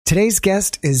Today's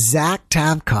guest is Zach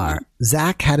Tavkar.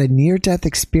 Zach had a near-death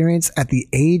experience at the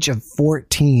age of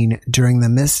 14 during the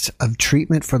midst of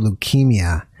treatment for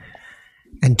leukemia.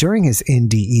 And during his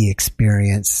NDE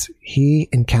experience, he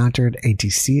encountered a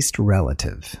deceased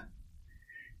relative.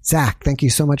 Zach, thank you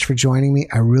so much for joining me.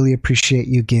 I really appreciate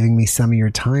you giving me some of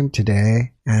your time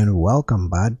today, and welcome,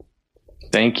 bud.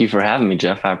 Thank you for having me,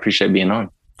 Jeff. I appreciate being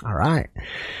on. All right.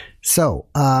 So,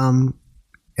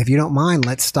 if you don't mind,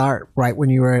 let's start right when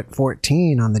you were at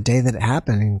 14 on the day that it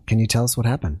happened. Can you tell us what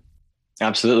happened?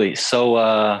 Absolutely.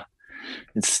 So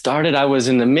it started, I was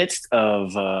in the midst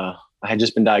of, I had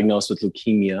just been diagnosed with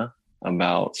leukemia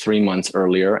about 3 months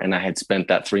earlier, and I had spent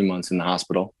that 3 months in the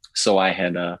hospital. So I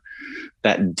had,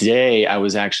 that day I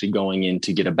was actually going in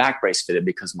to get a back brace fitted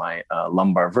because my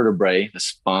lumbar vertebrae, the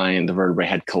spine, the vertebrae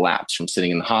had collapsed from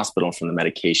sitting in the hospital from the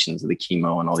medications, the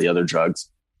chemo and all the other drugs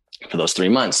for those 3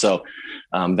 months. So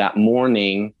that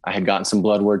morning I had gotten some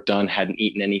blood work done, hadn't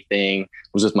eaten anything,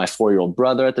 was with my 4-year-old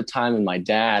brother at the time and my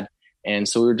dad. And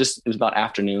so it was about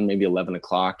afternoon, maybe 11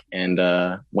 o'clock, and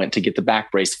went to get the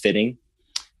back brace fitting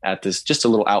at this, just a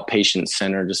little outpatient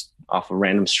center, just off a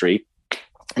random street.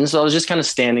 And so I was just kind of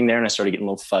standing there and I started getting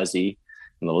a little fuzzy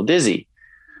and a little dizzy.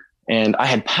 And I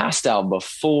had passed out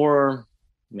before,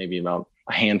 maybe about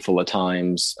a handful of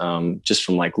times, just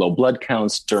from like low blood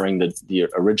counts during the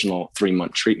original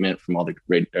 3-month treatment from all the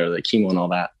chemo and all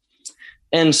that.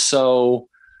 And so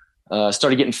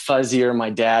started getting fuzzier.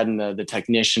 My dad and the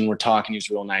technician were talking. He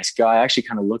was a real nice guy. I actually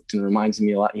kind of looked and reminds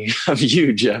me a lot of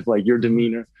you, Jeff, like your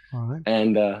demeanor. All right.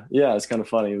 And yeah, it's kind of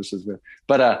funny. It was just weird.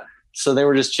 But so they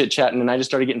were just chit-chatting, and I just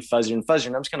started getting fuzzier and fuzzier.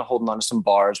 And I was kind of holding on to some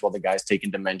bars while the guy's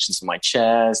taking dimensions of my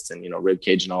chest and, rib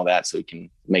cage and all that so we can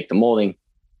make the molding.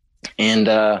 And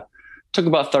took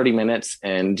about 30 minutes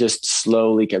and just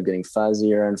slowly kept getting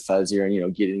fuzzier and fuzzier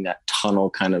and, getting that tunnel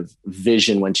kind of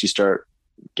vision once you start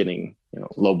getting,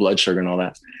 low blood sugar and all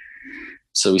that.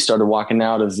 So we started walking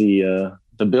out of the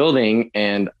building,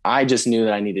 and I just knew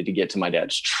that I needed to get to my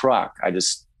dad's truck. I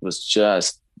just was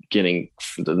just getting,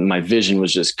 my vision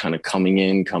was just kind of coming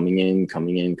in.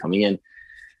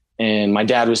 And my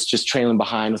dad was just trailing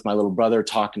behind with my little brother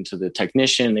talking to the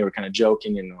technician. They were kind of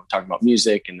joking and talking about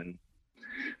music. And then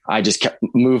I just kept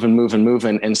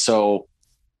moving. And so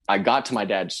I got to my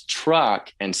dad's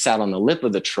truck and sat on the lip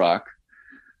of the truck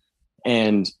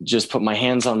and just put my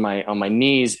hands on my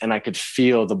knees, and I could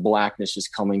feel the blackness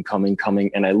just coming.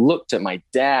 And I looked at my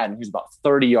dad, and he was about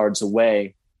 30 yards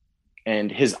away,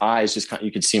 and his eyes just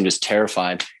you could see him just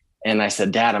terrified. And I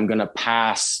said, "Dad, I'm going to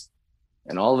pass."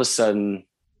 And all of a sudden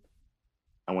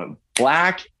I went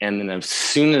black. And then as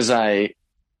soon as I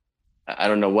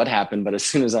don't know what happened, but as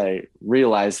soon as I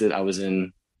realized it, I was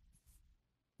in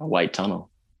a white tunnel.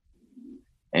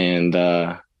 And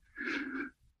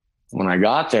when I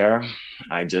got there,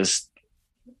 I just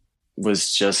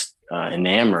was just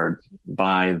enamored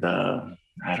by the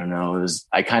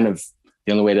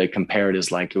only way to compare it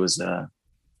is like it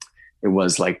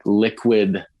was like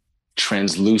liquid,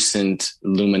 translucent,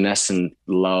 luminescent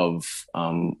love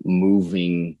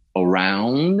moving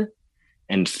around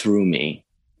and through me.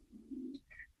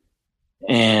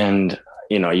 And,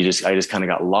 I just kind of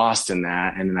got lost in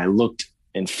that. And then I looked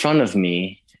in front of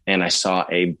me and I saw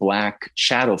a black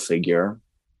shadow figure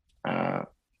that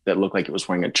looked like it was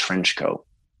wearing a trench coat.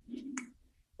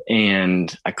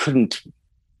 And I couldn't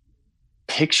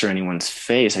picture anyone's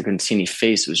face. I couldn't see any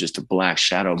face. It was just a black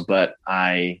shadow, but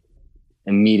I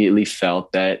immediately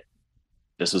felt that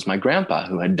this was my grandpa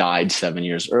who had died 7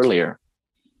 years earlier.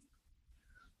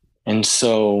 And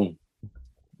so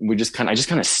I just kind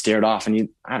of stared off, and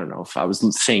I don't know if I was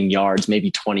saying yards, maybe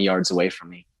 20 yards away from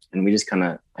me. And I just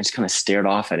kind of stared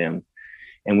off at him,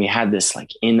 and we had this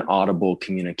like inaudible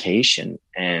communication.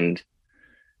 And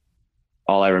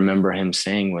all I remember him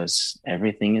saying was,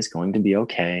 "Everything is going to be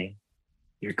okay.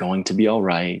 You're going to be all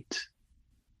right.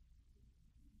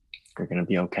 You're going to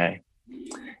be okay."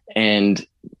 And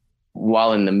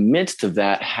while in the midst of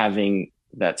that, having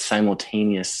that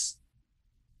simultaneous,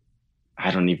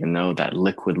 I don't even know, that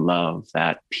liquid love,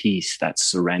 that peace, that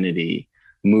serenity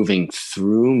moving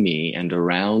through me and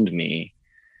around me.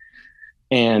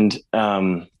 And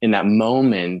in that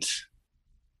moment,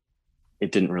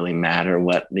 it didn't really matter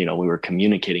what, we were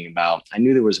communicating about. I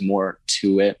knew there was more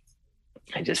to it.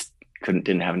 I just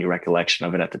didn't have any recollection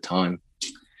of it at the time.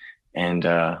 And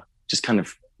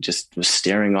just was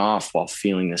staring off while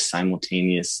feeling this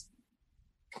simultaneous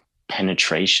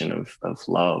penetration of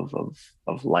love,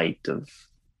 of light, of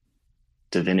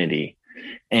divinity.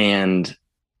 And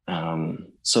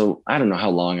so I don't know how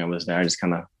long I was there. I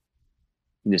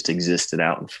just existed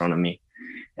out in front of me.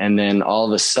 And then all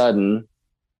of a sudden,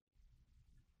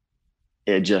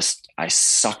 I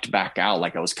sucked back out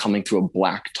like I was coming through a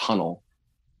black tunnel.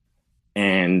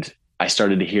 And I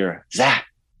started to hear, Zach,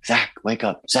 wake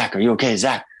up. Zach, are you okay?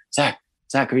 Zach,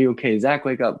 are you okay? Zach,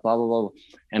 wake up, blah, blah, blah.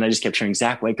 And I just kept hearing,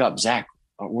 Zach, wake up. Zach,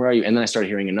 where are you? And then I started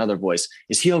hearing another voice.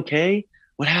 Is he okay?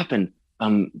 What happened?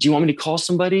 Do you want me to call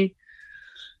somebody?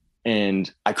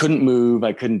 And I couldn't move.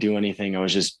 I couldn't do anything. I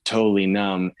was just totally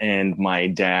numb. And my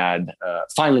dad,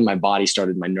 finally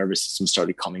my nervous system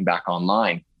started coming back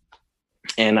online.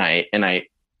 And I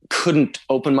couldn't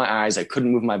open my eyes. I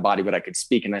couldn't move my body, but I could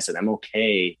speak. And I said, I'm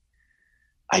okay.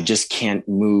 I just can't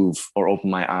move or open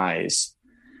my eyes.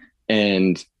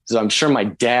 And so I'm sure my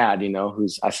dad, I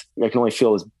can only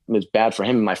feel as bad for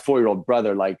him and my 4-year-old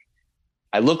brother. Like,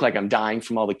 I look like I'm dying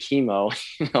from all the chemo,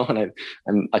 and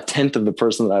I'm a tenth of the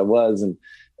person that I was. And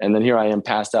then here I am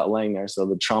passed out laying there. So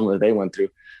the trauma that they went through,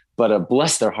 but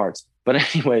bless their hearts.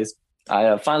 But anyways,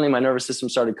 I finally, my nervous system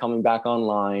started coming back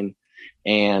online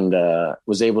and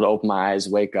was able to open my eyes,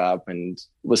 wake up, and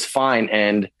was fine.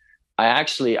 And I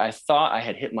thought I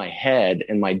had hit my head,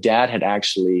 and my dad had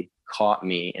actually caught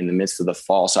me in the midst of the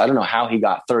fall. So I don't know how he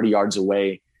got 30 yards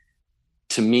away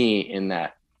to me in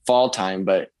that fall time,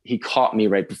 but he caught me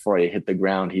right before I hit the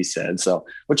ground, he said. So,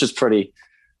 which is pretty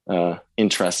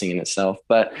interesting in itself.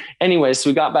 But anyway, so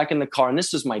we got back in the car, and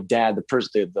this was my dad.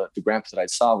 The grandpa that I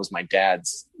saw was my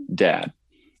dad's dad.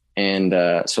 And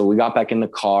so we got back in the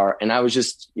car, and I was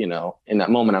just, in that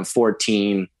moment, I'm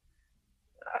 14.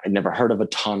 I'd never heard of a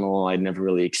tunnel. I'd never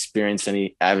really experienced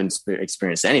I haven't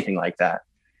experienced anything like that.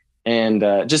 And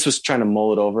just was trying to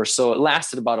mull it over. So it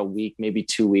lasted about a week, maybe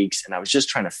 2 weeks. And I was just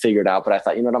trying to figure it out. But I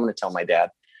thought, I'm going to tell my dad.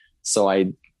 So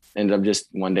I ended up just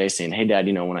one day saying, hey, Dad,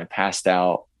 when I passed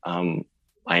out, I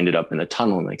ended up in a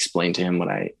tunnel, and I explained to him what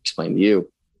I explained to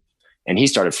you. And he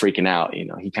started freaking out.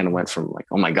 He kind of went from like,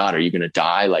 oh, my God, are you going to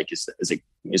die? Like,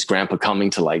 is Grandpa coming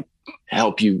to like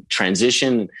help you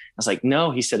transition? And I was like,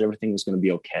 no, he said everything was going to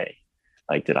be okay.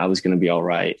 Like that I was going to be all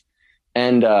right.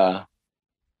 And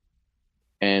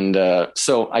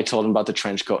so I told him about the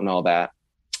trench coat and all that.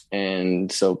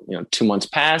 And so, 2 months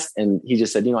passed, and he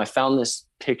just said, I found this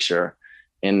picture,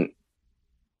 and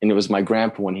it was my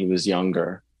grandpa when he was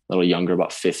younger, a little younger,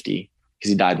 about 50, because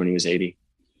he died when he was 80.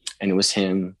 And it was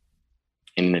him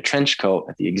in a trench coat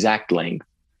at the exact length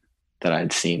that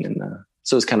I'd seen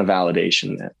so it was kind of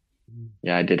validation that,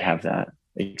 yeah, I did have that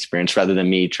experience, rather than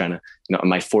me trying to,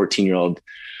 my 14-year-old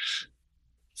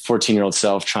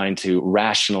self trying to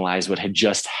rationalize what had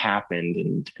just happened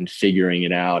and figuring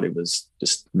it out. It was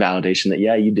just validation that,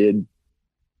 yeah, you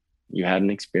had an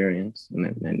experience,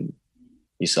 and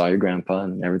you saw your grandpa,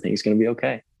 and everything's going to be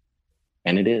okay.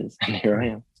 And it is. And here I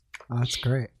am. Oh, that's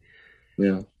great.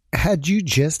 Yeah. Had you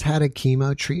just had a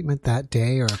chemo treatment that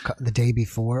day or the day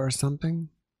before or something?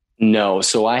 No.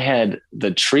 So I had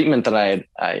the treatment that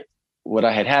what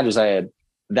I had was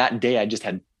that day I just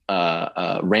had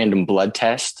a random blood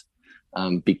test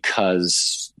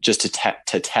because just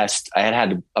to test, I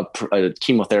had a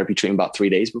chemotherapy treatment about 3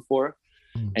 days before,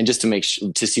 and just to make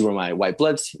sure, to see where my white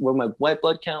blood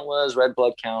count was, red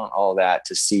blood count, all that,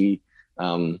 to see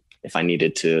if I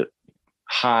needed to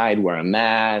hide, wear a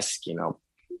mask,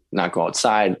 not go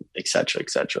outside, et cetera, et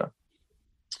cetera.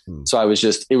 So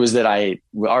it was that I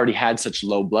already had such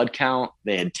low blood count.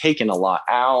 They had taken a lot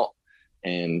out,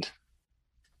 and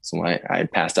so I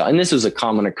had passed out. And this was a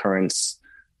common occurrence,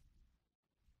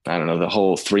 I don't know, the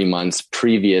whole 3 months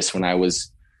previous, when I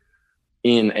was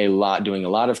doing a lot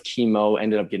of chemo,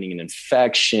 ended up getting an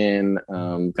infection,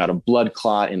 got a blood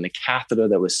clot in the catheter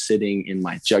that was sitting in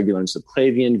my jugular and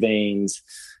subclavian veins,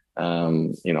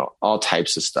 all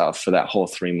types of stuff for that whole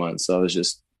 3 months. So I was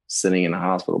just sitting in a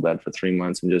hospital bed for 3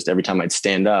 months, and just every time I'd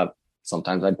stand up,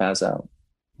 sometimes I'd pass out.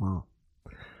 Wow.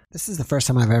 This is the first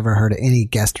time I've ever heard any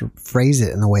guest phrase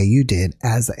it in the way you did,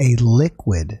 as a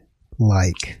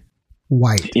liquid-like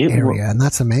white area, and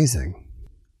that's amazing.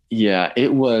 Yeah,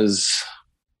 it was.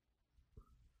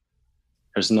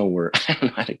 There's no word. I don't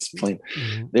know how to explain.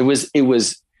 Mm-hmm.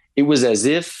 It was as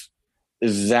if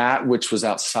that which was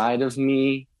outside of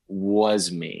me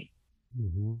was me,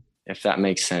 mm-hmm. if that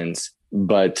makes sense.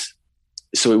 But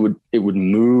so it would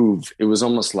move. It was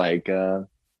almost like a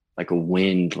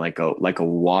wind, like a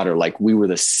water, like we were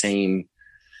the same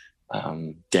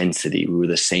density. We were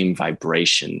the same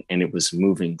vibration, and it was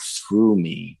moving through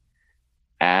me,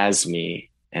 as me,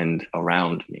 and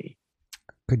around me.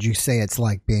 Could you say it's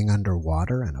like being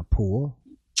underwater in a pool?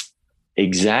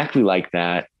 Exactly like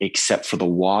that, except for the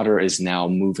water is now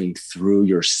moving through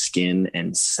your skin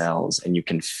and cells, and you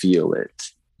can feel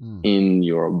it in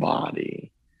your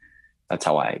body. That's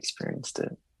how I experienced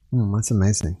it. That's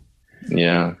amazing.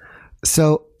 Yeah.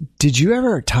 So, did you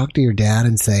ever talk to your dad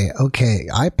and say, "Okay,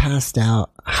 I passed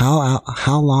out.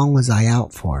 How long was I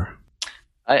out for?"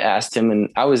 I asked him, and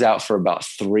I was out for about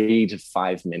 3 to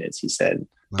 5 minutes, he said.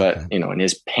 But, Okay. in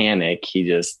his panic,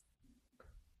 he's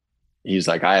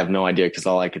like, I have no idea, because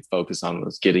all I could focus on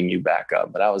was getting you back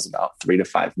up. But I was about 3 to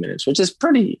 5 minutes, which is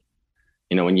pretty,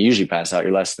 when you usually pass out,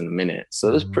 you're less than a minute.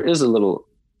 So it was a little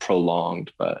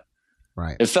prolonged, but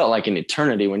Right. it felt like an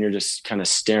eternity when you're just kind of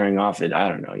staring off it. I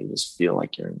don't know. You just feel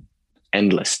like you're in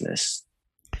endlessness.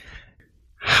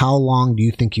 How long do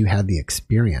you think you had the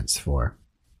experience for?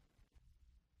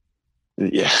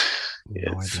 Yeah.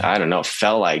 No idea. I don't know. It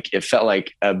felt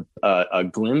like a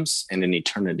glimpse and an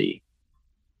eternity.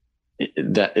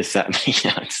 If that makes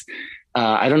sense.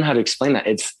 I don't know how to explain that.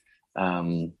 It's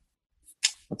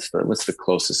what's the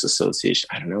closest association?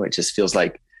 I don't know. It just feels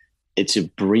like it's a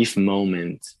brief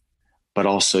moment, but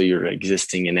also you're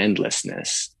existing in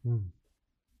endlessness.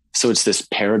 So it's this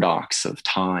paradox of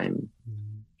time.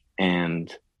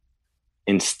 And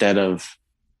instead of,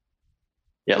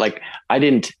 you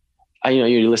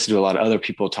listen to a lot of other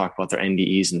people talk about their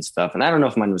NDEs and stuff. And I don't know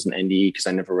if mine was an NDE, because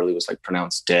I never really was like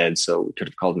pronounced dead. So we could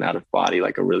have called an out of body,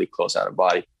 like a really close out of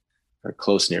body or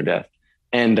close near death.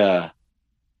 And,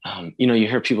 you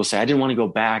hear people say, I didn't want to go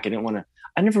back.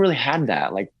 I never really had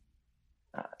that. Like,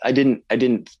 I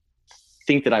didn't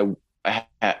think that I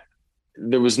had,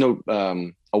 there was no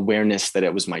awareness that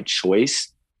it was my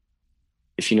choice.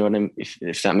 If you know what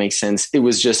if that makes sense. It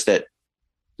was just that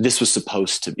this was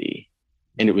supposed to be,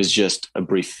 and it was just a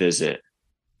brief visit.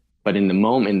 But in the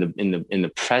moment, in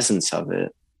the presence of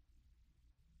it,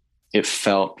 it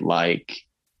felt like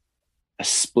a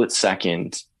split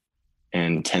second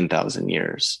and 10,000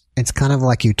 years. It's kind of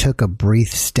like you took a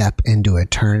brief step into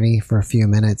eternity for a few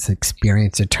minutes,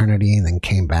 experienced eternity, and then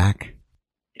came back.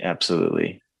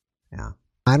 Absolutely. Yeah.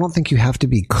 I don't think you have to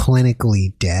be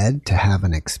clinically dead to have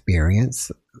an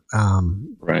experience.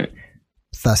 Right.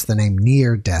 Thus the name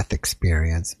near-death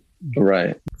experience.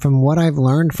 Right. From what I've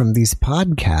learned from these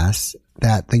podcasts,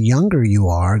 that the younger you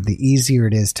are, the easier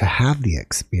it is to have the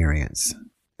experience.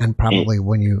 And probably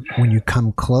when you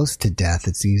come close to death,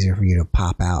 it's easier for you to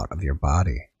pop out of your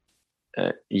body.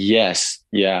 Yes.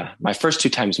 Yeah. My first 2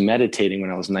 times meditating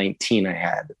when I was 19, I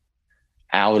had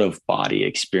out of body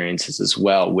experiences as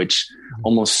well, which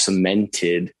almost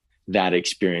cemented that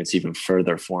experience even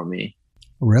further for me.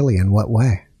 Really? In what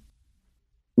way?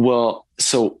 Well,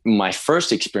 so my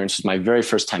first experience was my very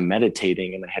first time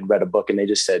meditating, and I had read a book, and they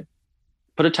just said,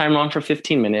 put a timer on for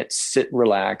 15 minutes, sit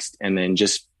relaxed, and then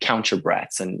just count your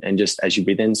breaths. And just as you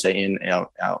breathe in, say in,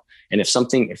 out, out. And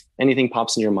if anything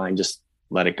pops in your mind, just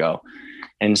let it go.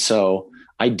 And so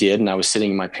I did. And I was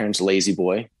sitting in my parents' lazy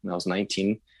boy when I was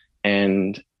 19.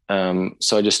 And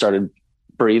so I just started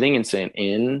breathing and saying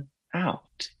in,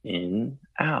 out, in,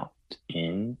 out,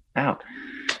 in, out.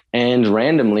 And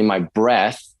randomly my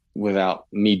breath, without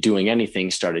me doing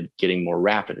anything, started getting more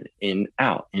rapid. In,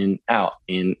 out, in, out,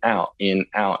 in, out, in,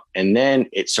 out. And then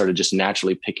it started just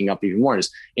naturally picking up even more.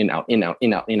 Just in, out, in, out,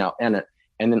 in, out, in, out.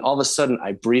 And then all of a sudden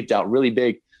I breathed out really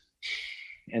big.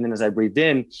 And then as I breathed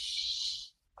in,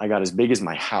 I got as big as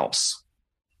my house.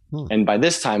 And by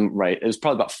this time, right, it was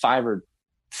probably about 5 or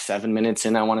 7 minutes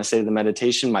in, I want to say, the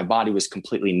meditation, my body was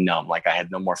completely numb. Like I had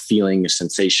no more feeling or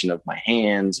sensation of my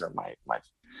hands or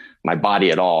my body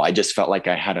at all. I just felt like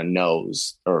I had a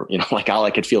nose, or, like all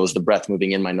I could feel was the breath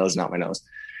moving in my nose, not my nose.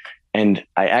 And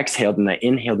I exhaled and I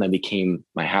inhaled and I became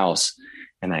my house.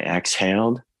 And I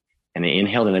exhaled and I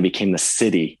inhaled and I became the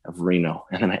city of Reno.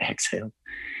 And then I exhaled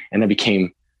and I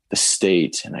became the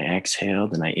state, and I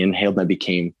exhaled and I inhaled and I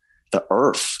became the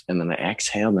earth. And then I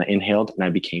exhaled and I inhaled and I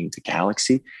became the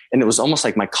galaxy. And it was almost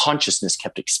like my consciousness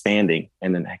kept expanding,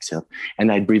 and then exhaled and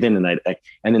I'd breathe in and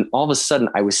then all of a sudden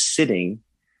I was sitting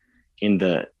in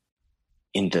the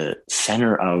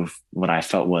center of what I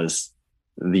felt was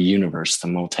the universe, the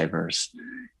multiverse.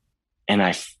 And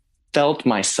I felt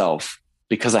myself,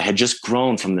 because I had just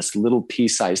grown from this little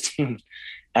pea-sized human,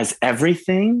 as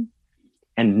everything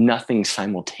and nothing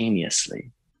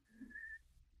simultaneously.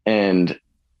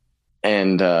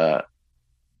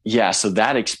 So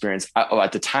that experience,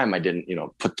 at the time I didn't,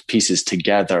 put the pieces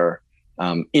together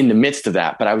in the midst of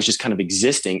that, but I was just kind of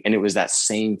existing. And it was that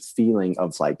same feeling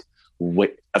of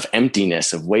of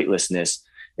emptiness, of weightlessness.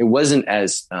 It wasn't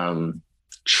as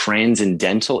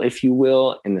transcendental, if you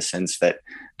will, in the sense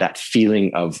that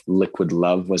feeling of liquid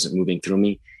love wasn't moving through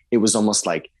me. It was almost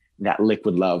like that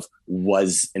liquid love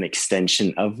was an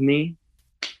extension of me,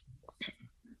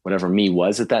 whatever me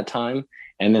was at that time.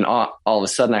 And then all of a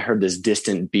sudden I heard this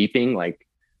distant beeping, like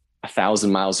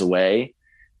 1,000 miles away.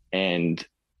 And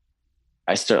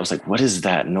I was like, what is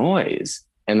that noise?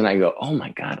 And then I go, oh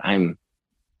my God, I'm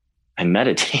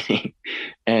meditating.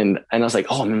 And I was like,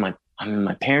 oh, I'm in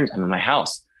my parents, I'm in my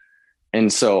house.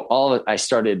 And so I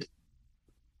started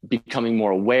becoming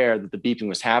more aware that the beeping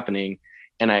was happening.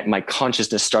 And my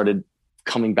consciousness started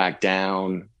coming back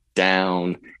down,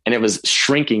 and it was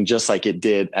shrinking just like it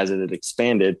did as it had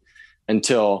expanded,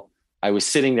 until I was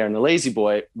sitting there in the lazy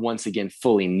boy, once again,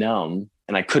 fully numb,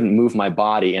 and I couldn't move my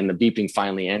body. And the beeping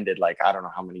finally ended, like, I don't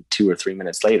know how many, 2 or 3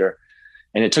 minutes later.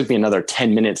 And it took me another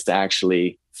 10 minutes to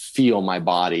actually feel my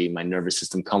body, my nervous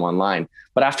system come online.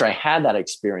 But after I had that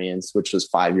experience, which was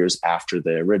 5 years after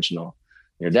the original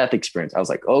near-death experience, I was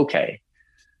like, okay,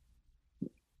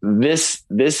 this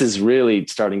is really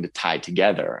starting to tie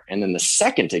together. And then the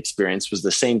second experience was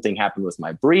the same thing happened with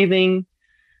my breathing.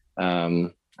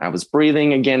 I was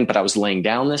breathing again, but I was laying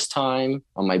down this time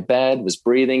on my bed, was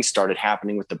breathing, started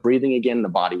happening with the breathing again. The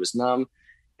body was numb.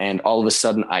 And all of a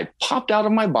sudden I popped out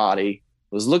of my body,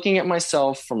 was looking at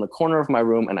myself from the corner of my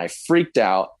room, and I freaked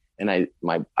out, and I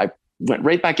went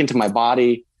right back into my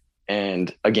body,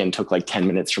 and again, took like 10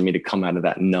 minutes for me to come out of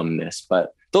that numbness.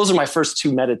 But those are my first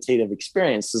 2 meditative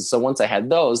experiences. So once I had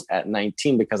those at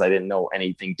 19, because I didn't know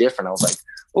anything different, I was like,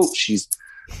 oh,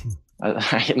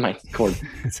 I hit my cord.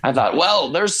 I thought,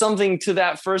 well, there's something to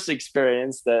that first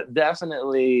experience that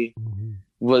definitely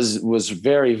was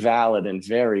very valid and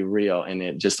very real. And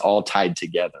it just all tied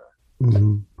together.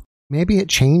 Mm-hmm. Maybe it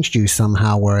changed you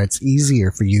somehow where it's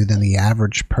easier for you than the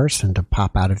average person to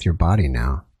pop out of your body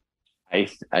now.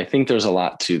 I think there's a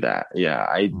lot to that. Yeah,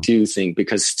 I do think,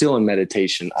 because still in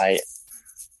meditation,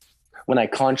 when I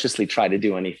consciously try to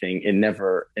do anything, it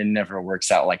never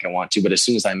works out like I want to. But as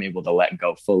soon as I'm able to let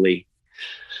go fully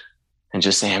and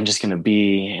just say, I'm just going to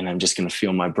be, and I'm just going to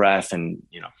feel my breath, and,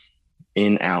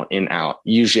 in, out.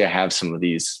 Usually I have some of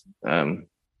these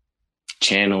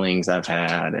channelings I've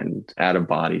had and out of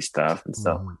body stuff. And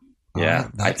so, yeah,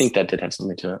 I think that did have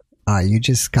something to it. You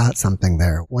just got something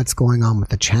there. What's going on with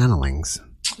the channelings?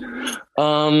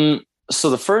 So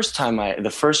the first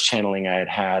channeling I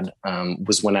had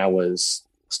was when I was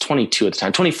 22 at the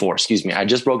time, 24, excuse me. I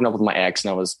just broken up with my ex,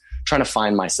 and I was trying to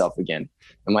find myself again.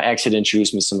 And my ex had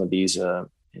introduced me to some of these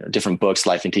different books,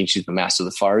 Life and Teachings of the Master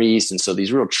of the Far East. And so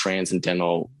these real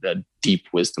transcendental, deep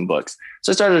wisdom books.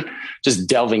 So I started just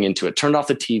delving into it, turned off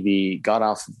the TV, got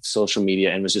off social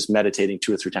media, and was just meditating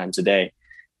 2 or 3 times a day.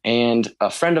 And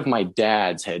a friend of my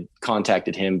dad's had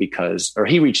contacted him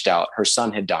he reached out, her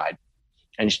son had died.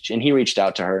 And he reached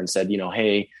out to her and said,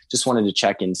 hey, just wanted to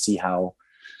check and see how,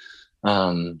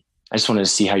 I just wanted to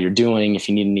see how you're doing. If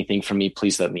you need anything from me,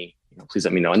 please let me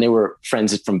know. And they were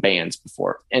friends from bands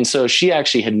before. And so she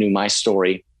actually had knew my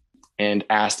story and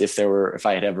asked if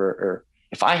I had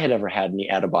ever had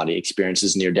any out of body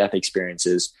experiences, near death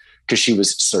experiences, because she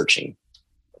was searching.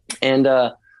 And,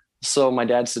 so my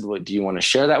dad said, well, do you want to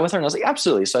share that with her? And I was like,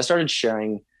 absolutely. So I started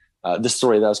sharing the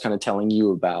story that I was kind of telling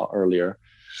you about earlier.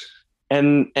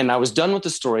 And I was done with the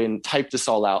story and typed this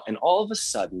all out. And all of a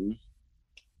sudden,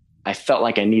 I felt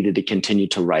like I needed to continue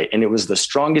to write. And it was the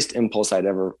strongest impulse I'd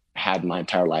ever had in my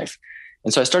entire life.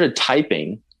 And so I started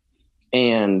typing,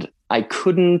 and I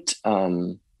couldn't,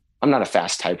 I'm not a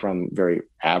fast typer. I'm very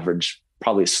average,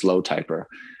 probably a slow typer.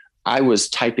 I was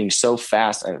typing so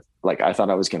fast. I thought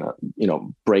I was going to,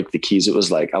 break the keys. It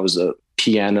was like I was a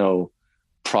piano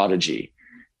prodigy,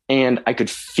 and I could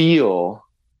feel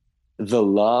the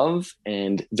love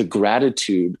and the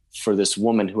gratitude for this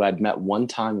woman who I'd met one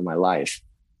time in my life.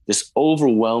 This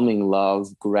overwhelming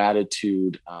love,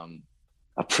 gratitude,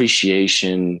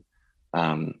 appreciation,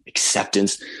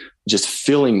 acceptance, just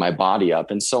filling my body up.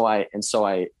 And so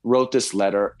I wrote this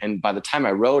letter. And by the time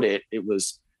I wrote it, it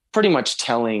was pretty much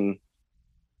telling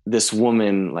this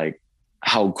woman like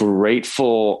how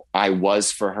grateful I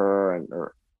was for her,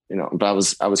 but I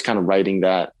was kind of writing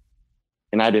that,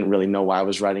 and I didn't really know why I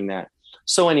was writing that.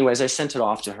 So anyways, I sent it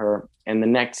off to her,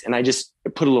 and I just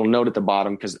put a little note at the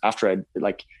bottom, because after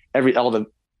all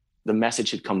the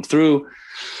message had come through,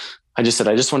 I just said,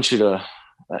 I just want you to,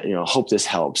 hope this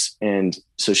helps. And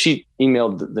so she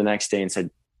emailed the next day and said,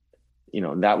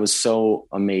 that was so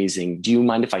amazing. Do you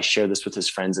mind if I share this with his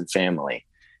friends and family?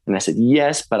 And I said,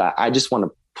 yes, but I just want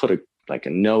to put a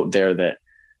note there that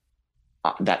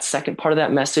that second part of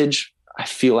that message, I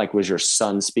feel like was your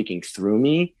son speaking through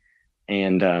me.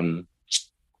 And I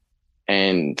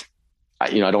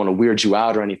don't want to weird you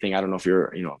out or anything. I don't know if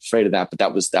you're, afraid of that, but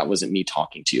that wasn't me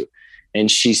talking to you. And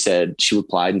she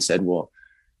replied and said, well,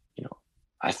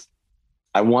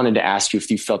 I wanted to ask you if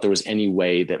you felt there was any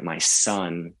way that my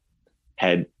son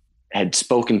had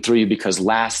spoken through you, because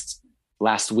last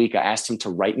week I asked him to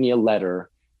write me a letter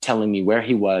telling me where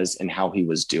he was and how he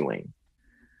was doing.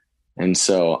 And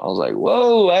so I was like,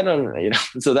 whoa, I don't know, you know.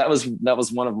 So that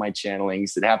was one of my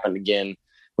channelings. It happened again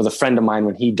with a friend of mine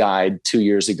when he died 2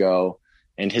 years ago,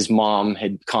 and his mom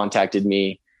had contacted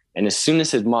me. And as soon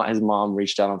as his mom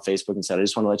reached out on Facebook and said, I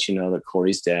just want to let you know that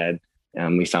Corey's dead.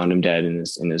 We found him dead in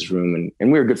his room,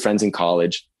 and we were good friends in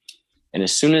college. And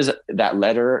as soon as I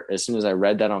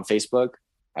read that on Facebook,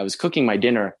 I was cooking my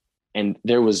dinner and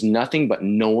there was nothing but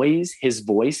noise, his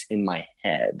voice in my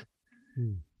head.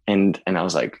 And I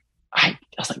was like,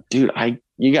 dude,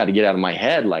 you got to get out of my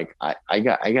head. Like I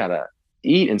gotta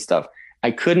eat and stuff.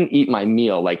 I couldn't eat my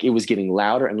meal. Like it was getting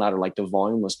louder and louder. Like the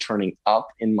volume was turning up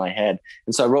in my head.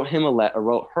 And so I wrote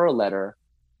her a letter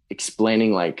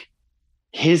explaining like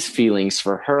his feelings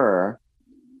for her.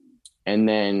 And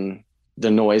then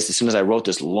the noise, as soon as I wrote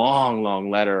this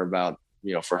long letter about,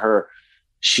 you know, for her,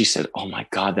 she said, oh my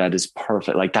God, that is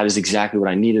perfect. Like that is exactly what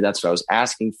I needed. That's what I was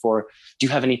asking for. Do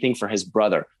you have anything for his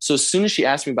brother? So as soon as she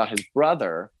asked me about his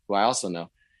brother, who I also know,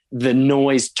 the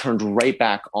noise turned right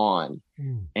back on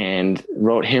and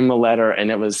wrote him a letter. And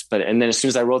then as soon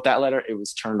as I wrote that letter, it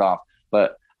was turned off.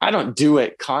 But I don't do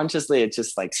it consciously. It's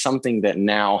just like something that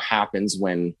now happens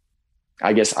when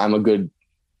I guess I'm a good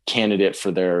candidate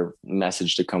for their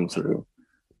message to come through.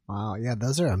 Wow. Yeah.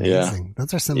 Those are amazing. Yeah.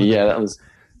 Those are some of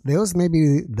those may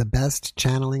be the best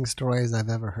channeling stories I've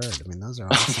ever heard. I mean, those are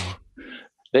awesome.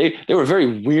 They were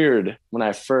very weird when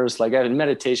I first, like in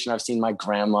meditation, I've seen my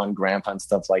grandma and grandpa and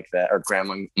stuff like that, or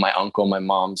grandma, my uncle, my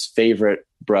mom's favorite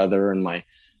brother, and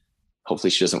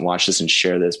hopefully she doesn't watch this and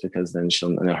share this because then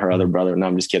her other brother, no,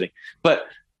 I'm just kidding. But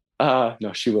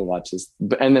no, she will watch this.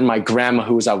 And then my grandma,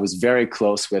 who I was very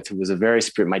close with, who was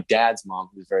my dad's mom,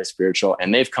 who was very spiritual,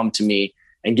 and they've come to me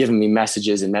and given me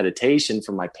messages in meditation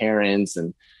from my parents.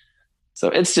 And so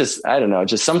it's just, I don't know,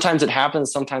 just sometimes it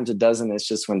happens, sometimes it doesn't. It's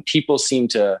just when people seem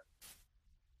to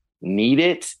need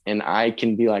it and I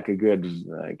can be like a good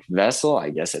vessel, I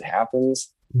guess it happens.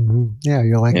 Mm-hmm. Yeah.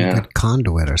 You're like a good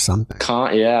conduit or something.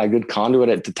 A good conduit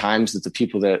at the times that the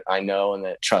people that I know and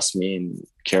that trust me and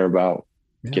care about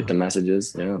get the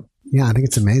messages. Yeah. Yeah. I think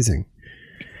it's amazing.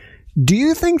 Do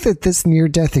you think that this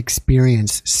near-death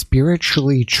experience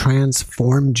spiritually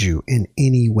transformed you in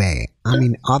any way? I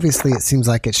mean, obviously it seems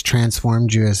like it's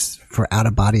transformed you as for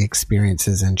out-of-body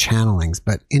experiences and channelings,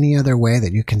 but any other way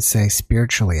that you can say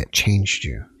spiritually it changed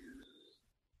you?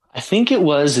 I think it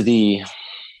was the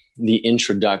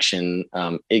introduction.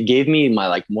 It gave me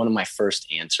one of my first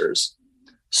answers.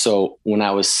 So when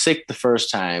I was sick the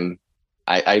first time,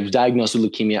 I was diagnosed with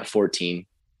leukemia at 14.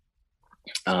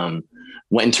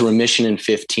 Went into remission in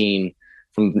 15.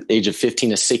 From the age of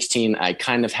 15 to 16, I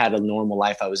kind of had a normal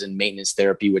life. I was in maintenance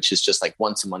therapy, which is just like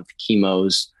once a month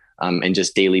chemos and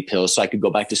just daily pills. So I could go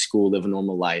back to school, live a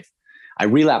normal life. I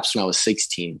relapsed when I was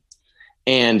 16.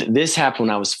 And this happened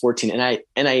when I was 14.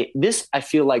 And this I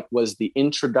feel like was the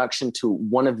introduction to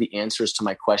one of the answers to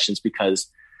my questions, because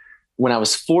when I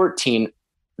was 14,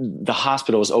 the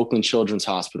hospital was Oakland Children's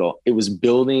Hospital. They were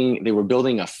building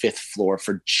a 5th floor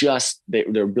for they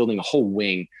were building a whole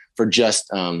wing for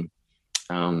just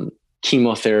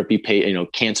chemotherapy,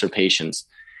 cancer patients.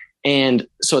 And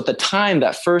so at the time,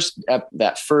 that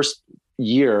first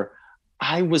year,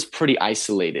 I was pretty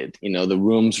isolated. The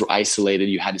rooms were isolated.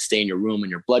 You had to stay in your room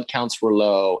and your blood counts were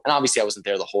low. And obviously I wasn't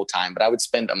there the whole time, but I would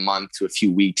spend a month to a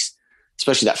few weeks,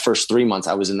 especially that first 3 months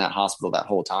I was in that hospital that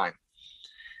whole time.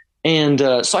 And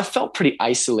so I felt pretty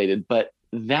isolated, but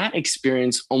that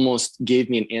experience almost gave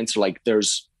me an answer. Like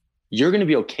you're going to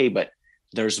be okay, but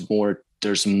there's more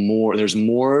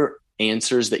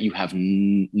answers that you have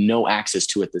no access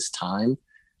to at this time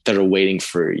that are waiting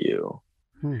for you.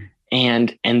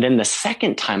 And then the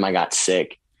second time I got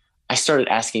sick, I started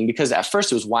asking, because at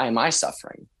first it was, why am I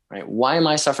suffering? Right? Why am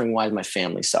I suffering? Why is my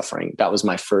family suffering? That was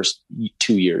my first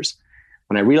 2 years.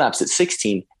 When I relapsed at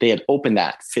 16, they had opened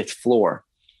that 5th floor.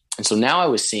 And so now I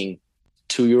was seeing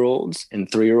 2-year-olds and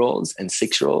 3-year-olds and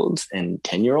 6-year-olds and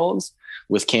 10-year-olds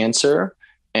with cancer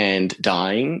and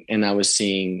dying. And I was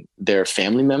seeing their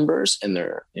family members and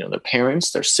their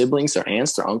parents, their siblings, their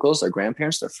aunts, their uncles, their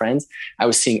grandparents, their friends. I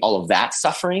was seeing all of that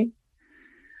suffering.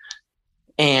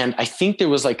 And I think there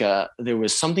was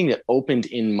something that opened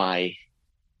in my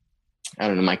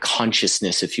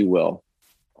consciousness, if you will,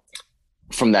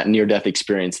 from that near-death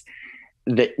experience,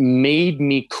 that made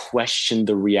me question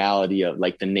the reality of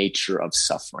the nature of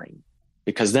suffering.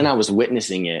 Because then I was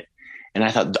witnessing it and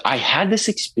I thought, I had this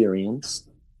experience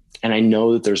and I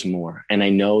know that there's more. And I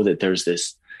know that there's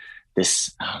this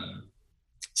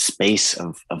space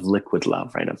of liquid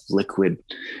love, right? Of liquid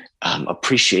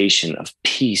appreciation, of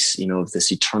peace, of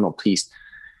this eternal peace.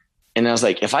 And I was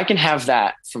like, if I can have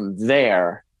that from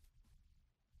there,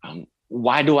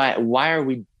 why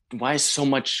is so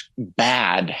much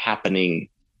bad happening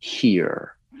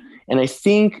here? And I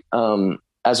think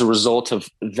as a result of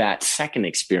that second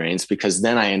experience, because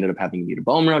then I ended up having to get a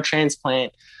bone marrow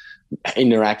transplant, I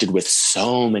interacted with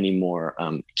so many more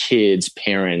kids,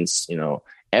 parents,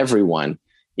 everyone,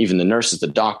 even the nurses, the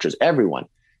doctors, everyone.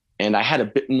 And I had a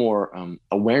bit more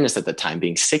awareness at the time,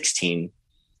 being 16,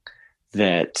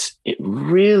 that it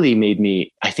really made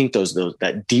me, I think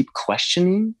that deep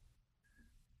questioning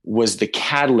was the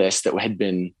catalyst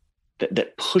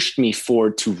that pushed me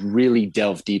forward to really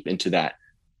delve deep into that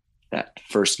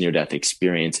first near-death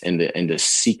experience and to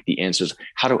seek the answers.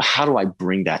 How do I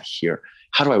bring that here?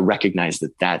 How do I recognize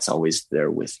that that's always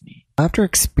there with me? After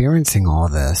experiencing all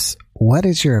this, what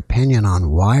is your opinion on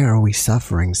why are we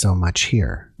suffering so much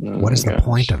here? What is the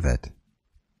point of it?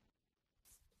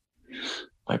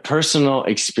 My personal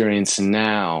experience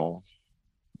now,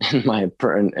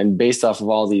 and based off of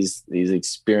all these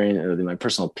experiences, or my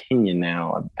personal opinion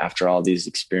now after all these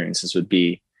experiences would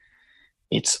be,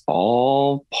 it's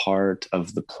all part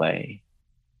of the play.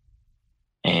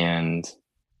 And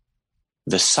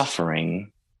the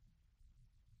suffering,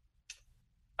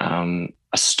 a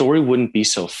story wouldn't be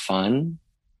so fun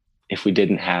if we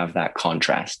didn't have that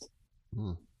contrast.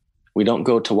 We don't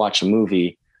go to watch a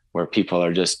movie where people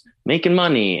are just making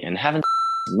money and having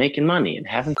making money and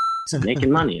having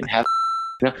making money and having,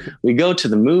 we go to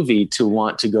the movie to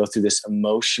want to go through this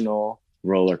emotional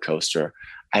roller coaster.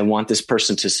 I want this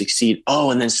person to succeed.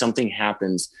 Oh, and then something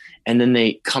happens. And then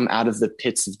they come out of the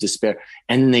pits of despair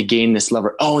and then they gain this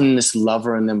lover. Oh, and this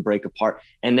lover and then break apart.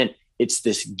 And then it's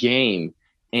this game.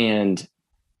 And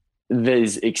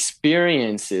these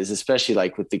experiences, especially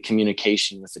like with the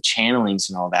communication, with the channelings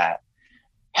and all that,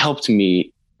 helped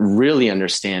me really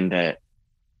understand that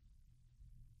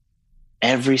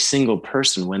every single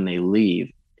person when they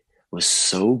leave was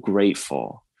so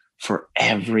grateful for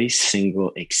every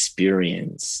single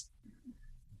experience,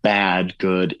 bad,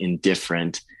 good,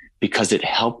 indifferent, because it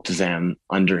helped them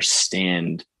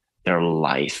understand their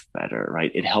life better,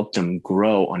 right? It helped them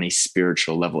grow on a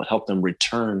spiritual level. It helped them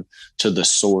return to the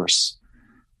source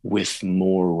with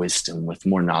more wisdom, with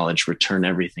more knowledge, return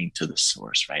everything to the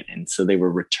source, right? And so they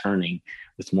were returning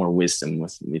with more wisdom,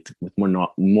 with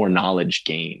more knowledge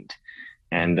gained.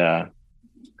 And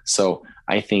so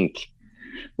I think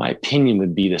my opinion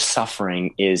would be the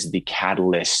suffering is the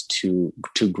catalyst to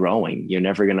growing. You're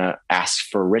never going to ask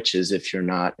for riches if you're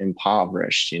not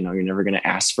impoverished. You're never going to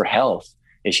ask for health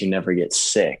if you never get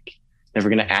sick. Never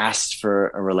going to ask for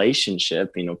a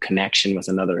relationship, connection with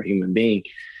another human being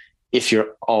if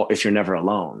you're never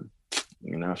alone.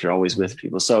 If you're always with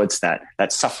people. So it's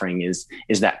that suffering is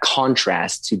that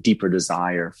contrast to deeper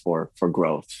desire for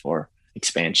growth, for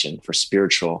expansion, for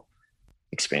spiritual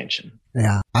expansion.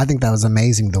 Yeah, I think that was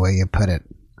amazing the way you put it.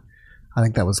 I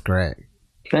think that was great.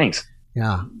 Thanks.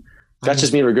 Yeah. That's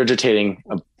just me regurgitating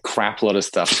a crap load of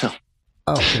stuff.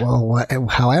 Oh, well,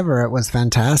 however, it was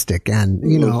fantastic. And,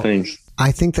 thanks.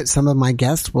 I think that some of my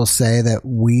guests will say that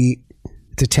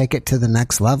to take it to the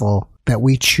next level, that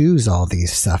we choose all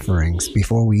these sufferings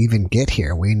before we even get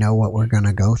here. We know what we're going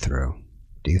to go through.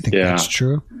 Do you think that's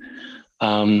true?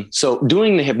 So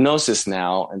doing the hypnosis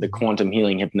now and the quantum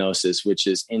healing hypnosis, which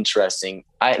is interesting,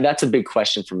 that's a big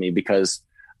question for me because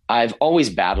I've always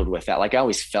battled with that. Like I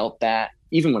always felt that,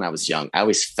 even when I was young, I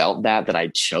always felt that I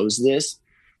chose this,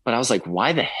 but I was like,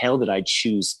 why the hell did I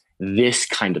choose this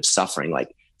kind of suffering?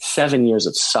 Like 7 years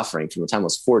of suffering from the time I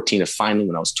was 14 to finally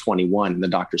when I was 21, and the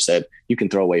doctor said, you can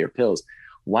throw away your pills.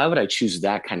 Why would I choose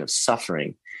that kind of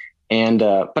suffering? And,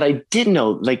 but I did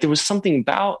know, like, there was something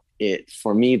about it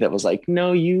for me that was like,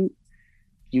 no, you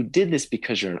did this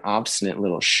because you're an obstinate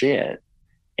little shit.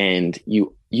 And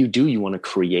you want to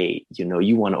create,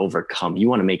 you want to overcome, you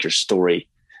want to make your story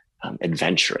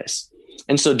adventurous.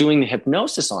 And so doing the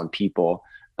hypnosis on people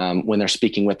when they're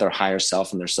speaking with their higher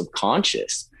self and their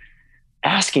subconscious,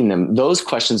 asking them those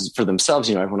questions for themselves.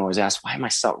 Everyone always asks, why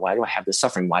do I have this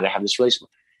suffering? Why do I have this relationship?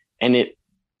 And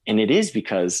it is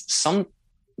because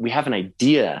we have an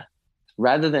idea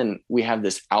rather than we have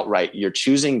this outright, you're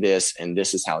choosing this and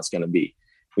this is how it's going to be.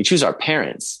 We choose our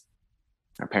parents.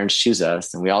 Our parents choose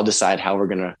us and we all decide how we're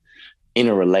going to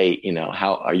interrelate,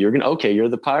 how are you going to, okay, you're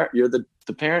the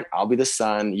parent, I'll be the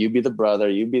son, you be the brother,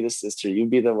 you be the sister, you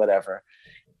be the whatever.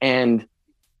 And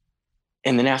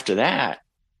then after that,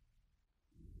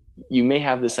 you may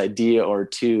have this idea or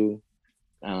two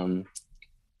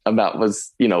about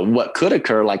what could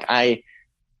occur. Like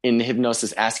in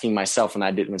hypnosis, asking myself,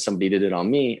 when somebody did it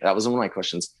on me, that was one of my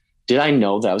questions. Did I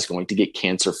know that I was going to get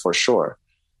cancer for sure?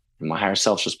 And my higher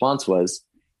self's response was,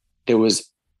 there was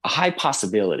a high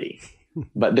possibility,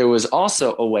 but there was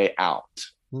also a way out.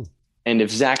 And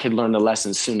if Zach had learned the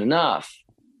lesson soon enough,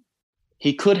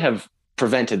 he could have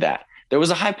prevented that. There was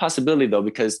a high possibility, though,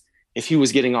 because if he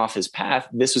was getting off his path,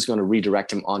 this was going to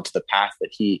redirect him onto the path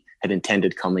that he had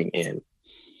intended coming in.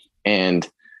 And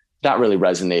that really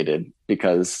resonated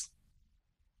because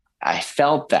I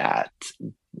felt that,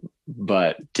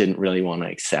 but didn't really want to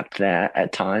accept that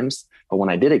at times. But when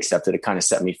I did accept it, it kind of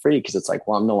set me free, because it's like,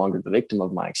 well, I'm no longer the victim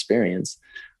of my experience.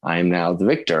 I am now the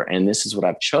victor, and this is what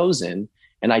I've chosen.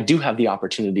 And I do have the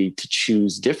opportunity to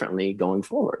choose differently going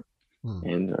forward.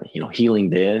 And, healing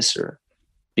this, or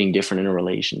being different in a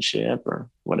relationship,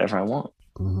 or whatever I want.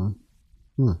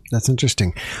 That's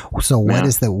interesting. So what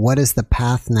is the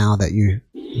path now that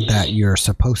you're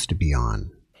supposed to be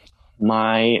on?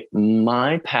 My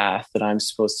path that I'm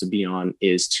supposed to be on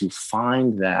is to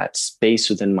find that space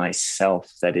within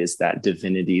myself that is that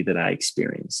divinity that I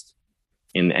experienced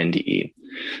in the NDE.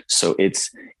 So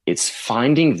it's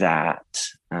finding that,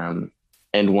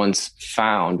 and once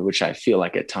found, which I feel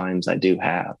like at times I do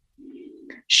have,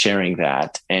 sharing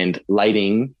that and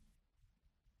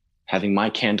having my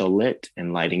candle lit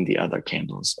and lighting the other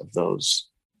candles of those,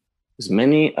 as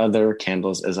many other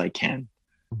candles as I can,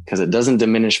 because it doesn't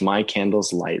diminish my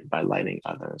candle's light by lighting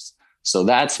others. So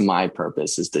that's my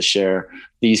purpose, is to share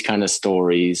these kind of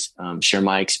stories, share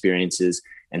my experiences,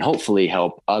 and hopefully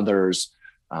help others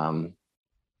come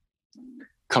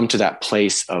to that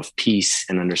place of peace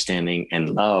and understanding and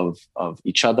love of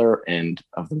each other and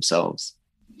of themselves.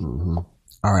 All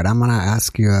right. I'm going to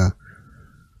ask you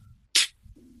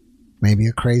maybe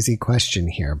a crazy question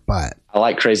here, but I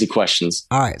like crazy questions.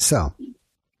 All right. So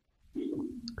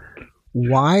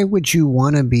why would you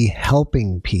want to be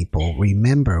helping people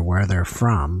remember where they're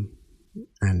from,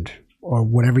 or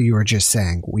whatever you were just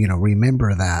saying,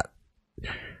 remember that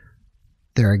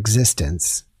their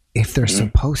existence, if they're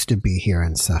supposed to be here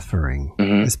and suffering,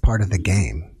 is part of the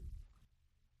game?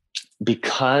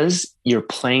 Because you're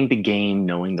playing the game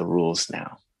knowing the rules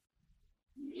now.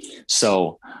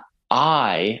 So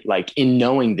in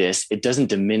knowing this, it doesn't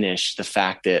diminish the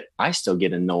fact that I still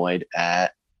get annoyed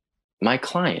at my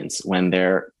clients when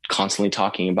they're constantly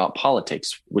talking about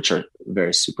politics, which are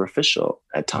very superficial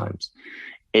at times.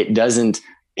 It doesn't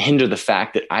hinder the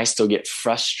fact that I still get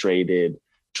frustrated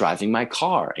driving my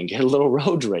car and get a little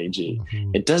road ragey.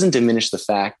 It doesn't diminish the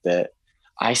fact that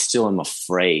I still am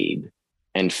afraid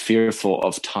and fearful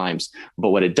of times. But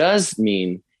what it does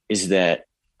mean is that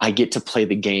I get to play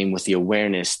the game with the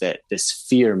awareness that this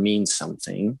fear means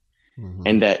something,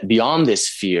 and that beyond this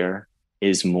fear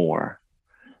is more.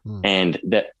 And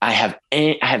that I have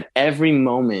every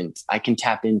moment I can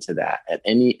tap into that at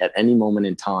any moment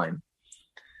in time.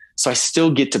 So I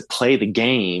still get to play the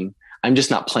game. I'm just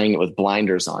not playing it with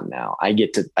blinders on now. I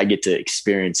get to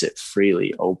experience it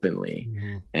freely, openly,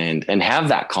 and have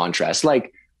that contrast.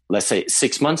 Like, let's say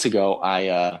 6 months ago,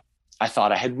 I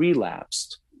thought I had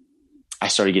relapsed. I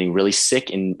started getting really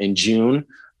sick in June,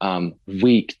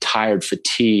 weak, tired,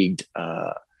 fatigued,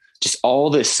 just all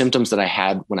the symptoms that I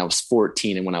had when I was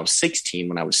 14 and when I was 16,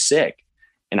 when I was sick.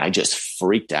 And I just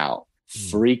freaked out.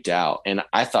 And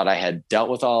I thought I had dealt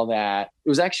with all that. It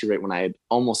was actually right when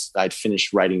I'd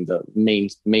finished writing the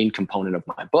main component of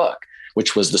my book,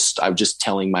 which was I was just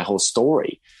telling my whole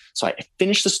story. So I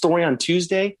finished the story on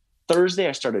Tuesday. Thursday,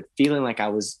 I started feeling like I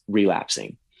was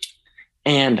relapsing,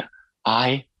 and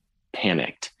I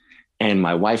panicked. And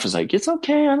my wife was like, "It's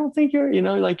okay. I don't think you're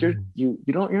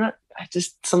not,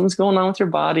 something's going on with your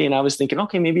body." And I was thinking,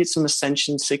 okay, maybe it's some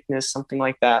ascension sickness, something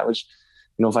like that, which,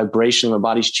 vibration, my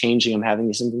body's changing. I'm having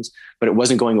these symptoms, but it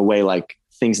wasn't going away like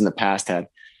things in the past had.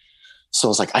 So I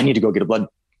was like, I need to go get a blood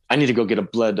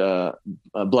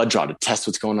draw to test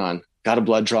what's going on. Got a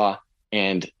blood draw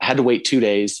and had to wait 2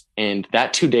 days. And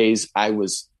that 2 days I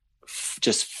was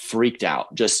just freaked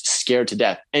out, just scared to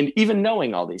death. And even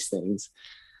knowing all these things,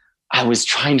 I was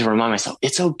trying to remind myself,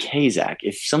 it's okay, Zach.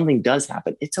 If something does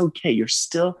happen, it's okay.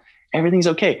 Everything's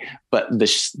okay. But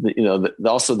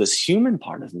also this human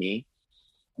part of me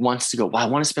wants to go, well, I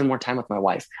want to spend more time with my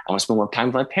wife. I want to spend more time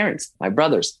with my parents, my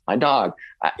brothers, my dog.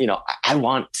 I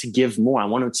want to give more. I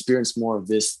want to experience more of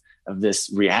this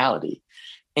reality.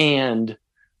 And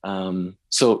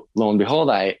so lo and behold,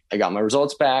 I got my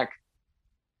results back.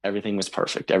 Everything was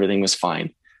perfect. Everything was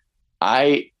fine.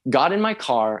 I got in my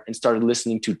car and started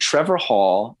listening to Trevor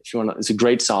Hall. If you want to, it's a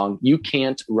great song. You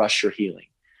Can't Rush Your Healing.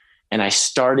 And I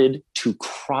started to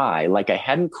cry like I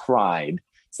hadn't cried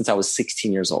since I was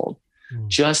 16 years old.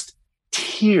 Just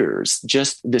tears,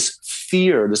 just this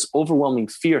fear, this overwhelming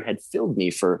fear had filled me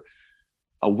for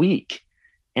a week.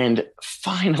 And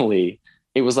finally,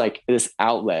 it was like this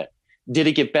outlet. Did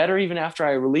it get better even after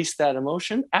I released that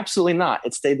emotion? Absolutely not.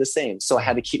 It stayed the same. So I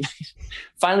had to keep,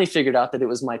 finally figured out that it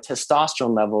was my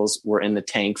testosterone levels were in the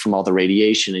tank from all the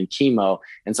radiation and chemo.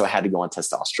 And so I had to go on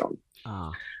testosterone.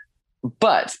 Oh.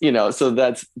 But,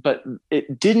 but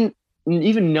it didn't,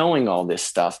 even knowing all this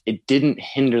stuff, it didn't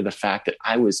hinder the fact that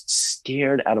I was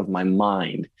scared out of my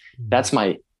mind. That's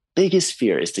my biggest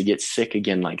fear, is to get sick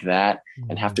again like that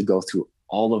and have to go through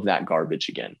all of that garbage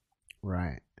again.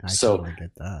 Right. I totally get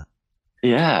that.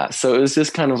 Yeah. So it was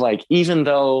just kind of like, even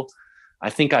though I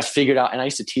think I figured out, and I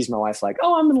used to tease my wife like,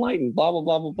 oh, I'm enlightened, blah, blah,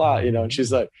 blah, blah, blah, and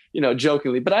she's like,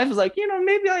 jokingly, but I was like,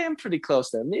 maybe I am pretty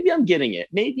close there. Maybe I'm getting it.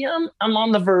 Maybe I'm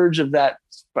on the verge of that.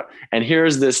 And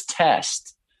here's this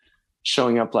test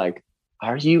showing up like,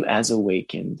 are you as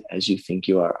awakened as you think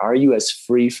you are? Are you as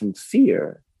free from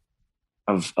fear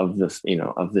of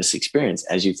this experience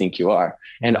as you think you are?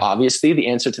 And obviously the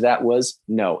answer to that was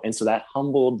no. And so that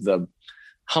humbled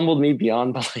me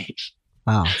beyond belief.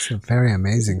 Wow, it's a very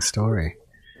amazing story.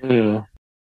 Yeah.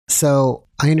 So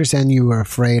I understand you were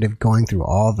afraid of going through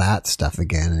all that stuff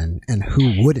again, and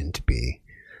who wouldn't be?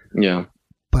 Yeah.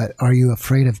 But are you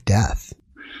afraid of death?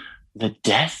 The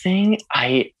death thing,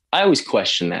 I always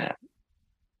question that.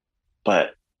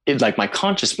 But like my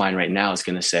conscious mind right now is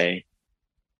going to say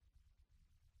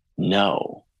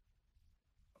no.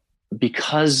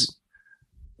 Because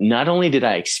not only did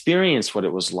I experience what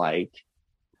it was like,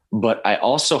 but I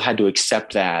also had to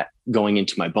accept that going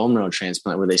into my bone marrow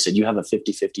transplant, where they said, you have a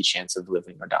 50-50 chance of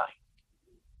living or dying.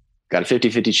 Got a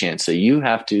 50-50 chance. So you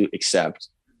have to accept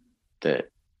that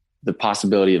the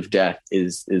possibility of death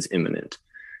is imminent.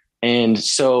 And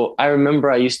so I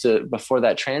remember I used to, before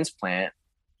that transplant,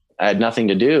 I had nothing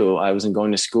to do. I wasn't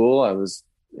going to school. I was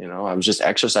just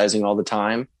exercising all the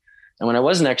time. And when I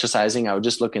wasn't exercising, I would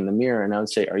just look in the mirror and I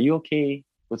would say, are you okay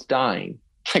with dying?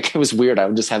 Like, it was weird. I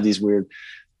would just have these weird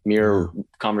mirror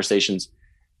conversations.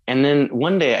 And then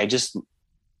one day I just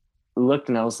looked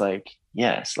and I was like,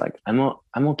 yes, like I'm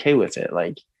okay with it.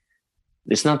 Like,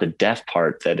 it's not the death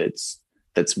part that's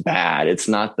bad. It's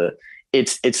not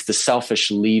it's the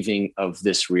selfish leaving of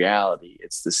this reality.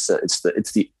 It's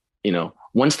the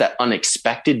once that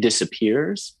unexpected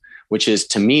disappears, which is,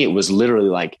 to me, it was literally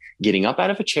like getting up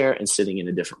out of a chair and sitting in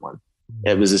a different one.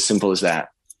 It was as simple as that.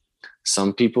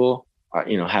 Some people are,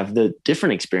 have the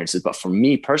different experiences, but for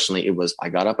me personally, it was, I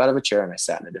got up out of a chair and I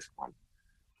sat in a different one.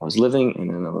 I was living and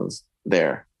then I was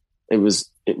there. It was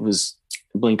a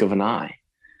blink of an eye.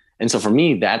 And so for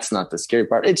me, that's not the scary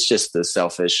part. It's just the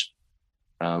selfish.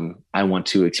 I want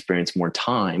to experience more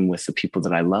time with the people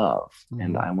that I love.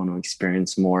 And I want to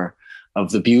experience more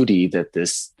of the beauty that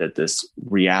this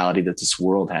reality, that this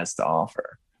world has to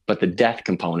offer. But the death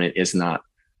component is not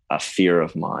a fear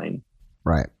of mine.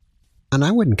 Right. And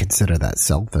I wouldn't consider that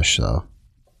selfish, though.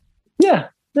 Yeah,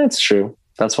 that's true.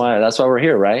 That's why we're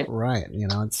here, right? Right.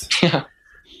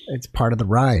 It's part of the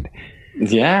ride.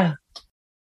 Yeah.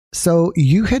 So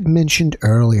you had mentioned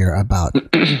earlier about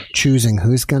choosing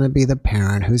who's going to be the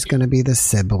parent, who's going to be the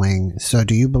sibling. So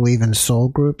do you believe in soul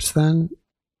groups then?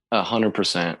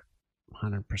 100%.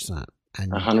 100%.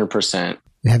 100%.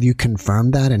 Have you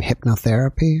confirmed that in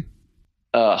hypnotherapy?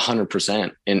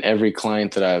 100%. In every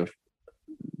client that I've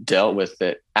dealt with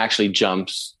that actually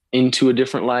jumps into a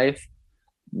different life,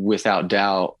 without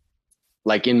doubt.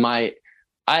 Like when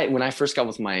I first got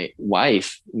with my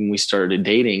wife, when we started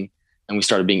dating and we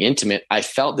started being intimate, I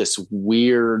felt this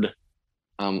weird,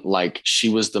 like she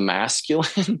was the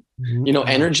masculine,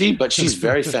 energy, but she's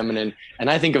very feminine. And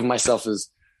I think of myself as,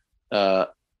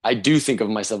 I do think of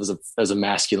myself as a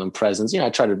masculine presence. I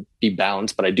try to be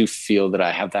balanced, but I do feel that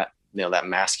I have that, that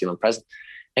masculine presence.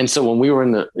 And so when we were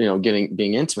in the,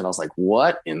 being intimate, I was like,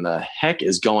 what in the heck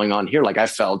is going on here? Like, I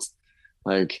felt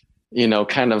like,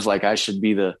 kind of like I should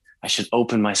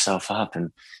open myself up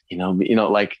and,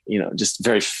 just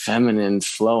very feminine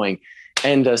flowing.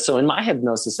 And so in my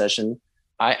hypnosis session,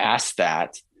 I asked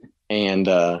that, and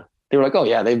they were like, oh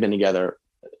yeah, they've been together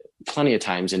plenty of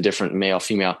times in different male,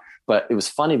 female. But it was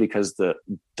funny because the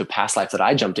past life that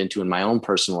I jumped into in my own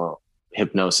personal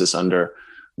hypnosis under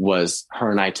was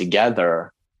her and I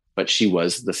together, but she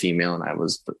was the female and I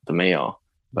was the male.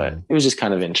 But it was just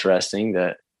kind of interesting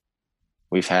that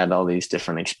we've had all these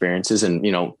different experiences, and,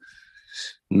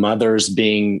 mothers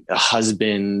being a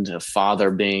husband, a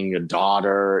father being a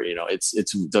daughter, it's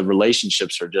the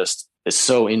relationships are just, it's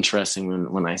so interesting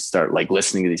when I start like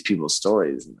listening to these people's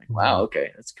stories and like, wow,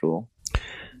 okay, that's cool.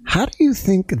 How do you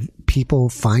think people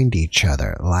find each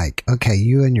other? Like, okay,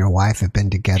 you and your wife have been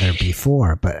together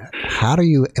before, but how do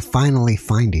you finally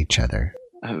find each other?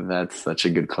 That's such a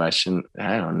good question.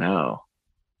 I don't know.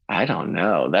 I don't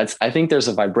know. I think there's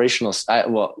a vibrational,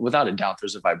 well, without a doubt,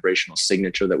 there's a vibrational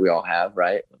signature that we all have,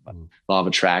 right? Law of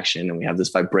attraction. And we have this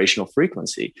vibrational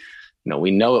frequency.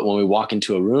 We know it when we walk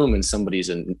into a room and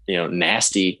somebody's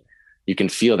nasty. You can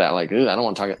feel that, like, ooh, I don't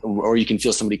want to talk. Or you can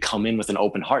feel somebody come in with an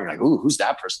open heart. You're like, ooh, who's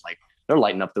that person? Like, they're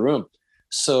lighting up the room.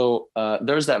 So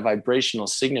there's that vibrational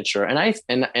signature.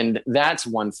 And that's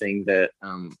one thing that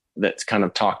that's kind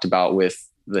of talked about with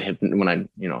when I'm,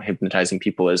 hypnotizing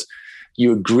people is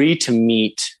you agree to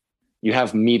meet, you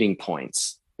have meeting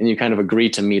points and you kind of agree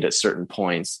to meet at certain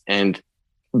points. And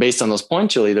based on those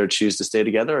points, you'll either choose to stay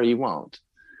together or you won't,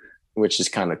 which is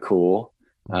kind of cool.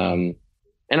 And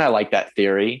I like that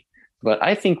theory. But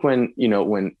I think when,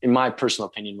 in my personal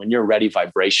opinion, when you're ready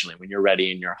vibrationally, when you're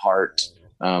ready in your heart,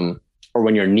 or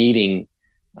when you're needing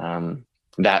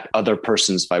that other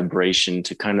person's vibration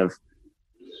to kind of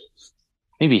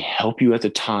maybe help you at the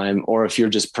time, or if you're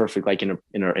just perfect, like in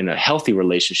a healthy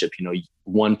relationship,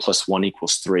 1 + 1 =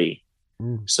 3.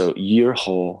 So you're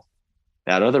whole,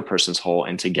 that other person's whole,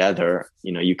 and together,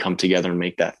 you come together and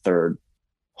make that third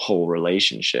whole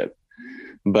relationship.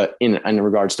 But in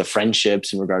regards to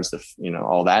friendships, in regards to,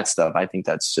 all that stuff, I think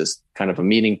that's just kind of a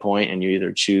meeting point, and you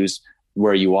either choose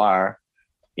where you are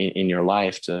in your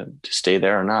life to stay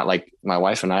there or not. Like my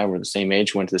wife and I were the same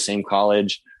age, went to the same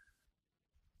college,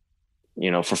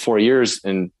 for 4 years,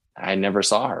 and I never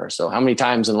saw her. So how many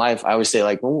times in life I always say,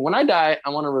 like, when I die,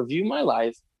 I want to review my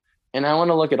life and I want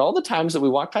to look at all the times that we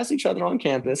walked past each other on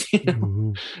campus,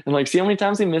 and like see how many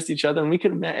times we missed each other, and we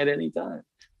could have met at any time,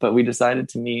 but we decided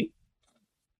to meet.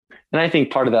 And I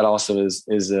think part of that also is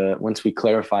once we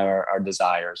clarify our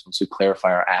desires, once we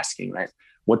clarify our asking, right?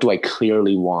 What do I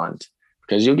clearly want?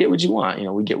 Because you'll get what you want.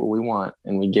 We get what we want,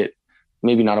 and we get,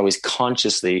 maybe not always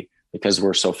consciously because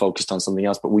we're so focused on something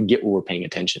else, but we get what we're paying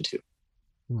attention to.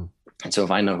 And so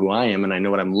if I know who I am and I know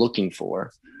what I'm looking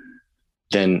for,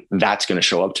 then that's going to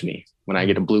show up to me. When I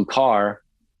get a blue car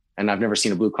and I've never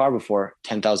seen a blue car before,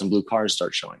 10,000 blue cars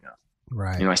start showing up.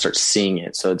 Right. I start seeing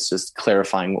it. So it's just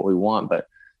clarifying what we want, but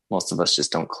most of us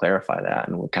just don't clarify that.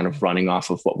 And we're kind of running off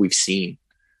of what we've seen.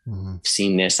 I've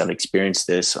seen this, I've experienced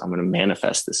this, so I'm going to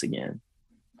manifest this again.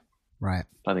 Right.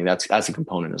 I think that's a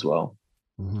component as well.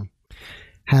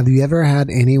 Have you ever had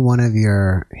any one of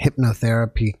your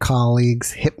hypnotherapy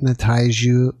colleagues hypnotize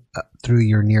you through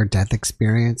your near-death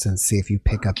experience and see if you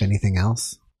pick up anything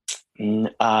else?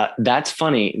 That's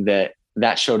funny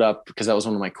that showed up because that was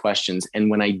one of my questions. And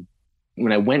when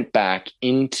I went back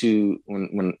into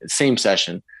when same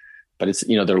session, but it's,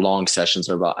 they're long sessions,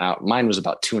 are about out. Mine was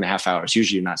about 2.5 hours.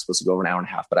 Usually you're not supposed to go over an hour and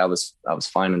a half, but I was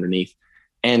fine underneath.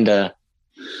 And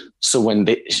so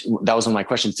that was one of my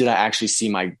questions. Did I actually see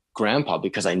my grandpa?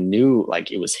 Because I knew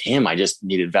like it was him. I just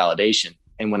needed validation.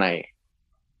 And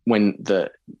when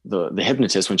the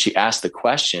hypnotist, when she asked the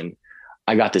question,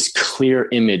 I got this clear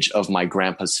image of my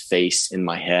grandpa's face in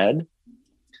my head.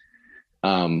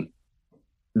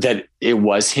 That it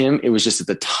was him. It was just at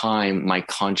the time, my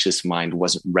conscious mind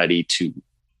wasn't ready to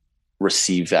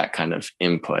receive that kind of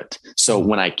input. So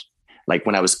when I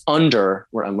was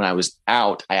when I was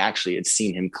out, I actually had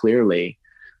seen him clearly.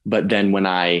 But then when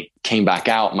I came back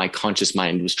out, my conscious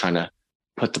mind was trying to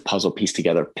put the puzzle piece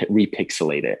together,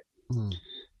 repixelate it.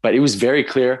 But it was very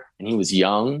clear, and he was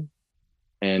young,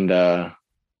 and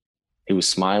he was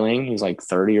smiling. He was like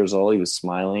 30 years old. He was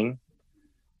smiling.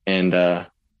 And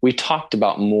we talked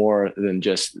about more than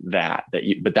just that,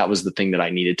 but that was the thing that I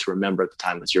needed to remember at the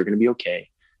time was, you're going to be okay.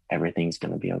 Everything's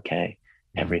going to be okay.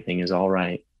 Everything is all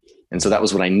right. And so that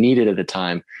was what I needed at the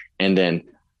time. And then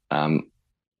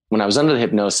when I was under the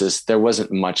hypnosis, there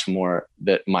wasn't much more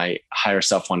that my higher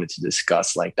self wanted to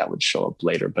discuss, like that would show up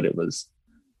later. But it was,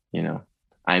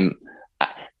 I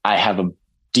have a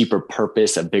deeper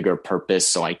purpose, a bigger purpose.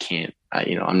 So I can't,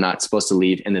 I'm not supposed to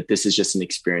leave. And that this is just an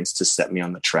experience to set me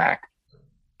on the track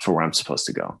for where I'm supposed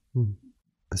to go.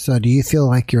 So do you feel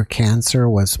like your cancer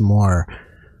was more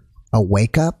a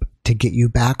wake up to get you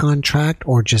back on track,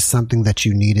 or just something that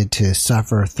you needed to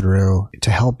suffer through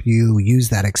to help you use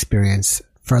that experience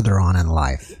further on in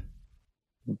life?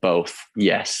 Both.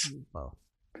 Yes. Both.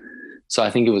 So I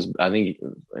think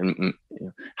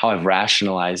how I've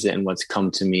rationalized it and what's come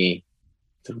to me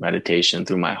through meditation,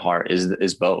 through my heart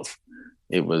is both.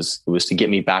 It was to get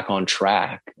me back on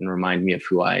track and remind me of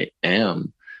who I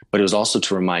am. But it was also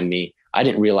to remind me, I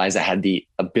didn't realize I had the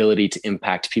ability to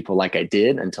impact people like I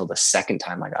did until the second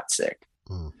time I got sick.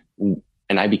 And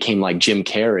I became like Jim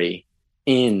Carrey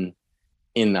in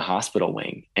the hospital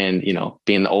wing, and,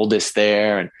 being the oldest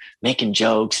there and making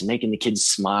jokes and making the kids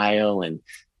smile and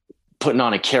putting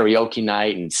on a karaoke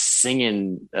night and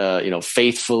singing,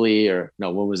 Faithfully, or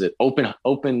no, what was it? Open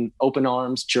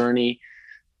Arms, Journey.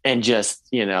 And just,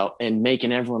 and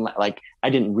making everyone like,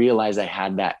 I didn't realize I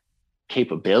had that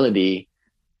capability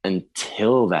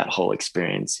until that whole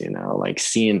experience, like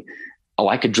seeing,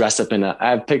 I could dress up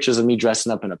I have pictures of me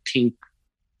dressing up in a pink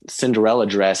Cinderella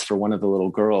dress for one of the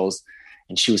little girls.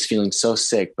 And she was feeling so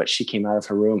sick, but she came out of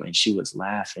her room and she was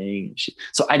laughing.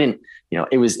 So I didn't,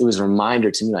 it was a reminder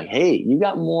to me like, hey, you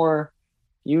have more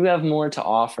to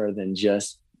offer than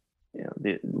just,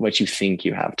 what you think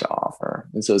you have to offer.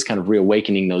 And so it's kind of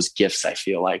reawakening those gifts, I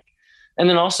feel like. And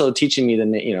then also teaching me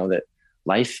that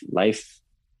life,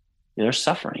 there's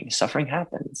suffering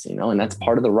happens, and that's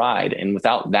part of the ride. And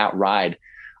without that ride,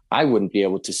 I wouldn't be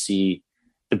able to see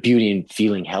the beauty in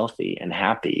feeling healthy and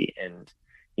happy and,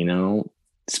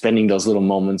 spending those little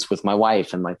moments with my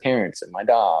wife and my parents and my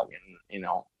dog and,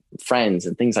 friends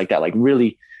and things like that, like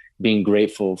really being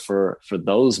grateful for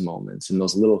those moments and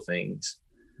those little things.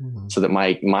 So that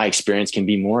my experience can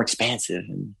be more expansive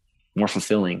and more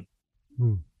fulfilling.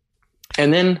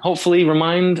 And then hopefully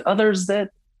remind others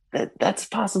that's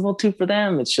possible too for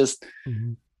them. It's just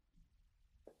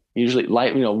usually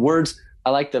like, words. I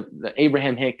like the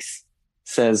Abraham Hicks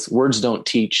says, words don't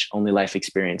teach, only life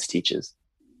experience teaches.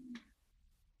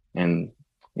 And,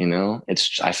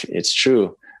 it's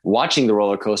true. Watching the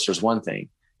roller coaster is one thing.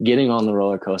 Getting on the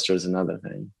roller coaster is another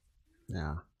thing.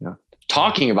 Yeah.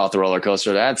 Talking about the roller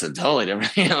coaster, that's a totally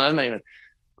different,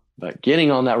 but getting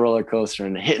on that roller coaster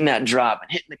and hitting that drop and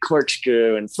hitting the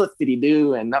corkscrew and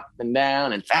flippity-doo and up and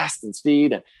down and fast and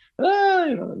speed.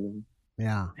 And,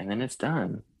 yeah. And then it's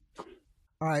done.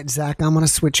 All right, Zach, I'm going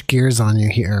to switch gears on you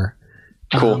here.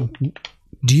 Cool.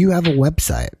 Do you have a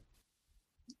website?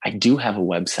 I do have a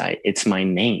website. It's my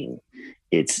name.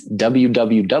 It's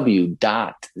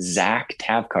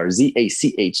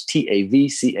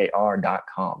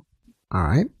www.zachtavkar.com. All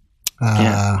right.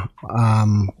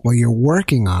 Well, you're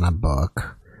working on a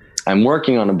book. I'm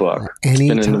working on a book. It's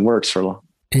been in the works for a long.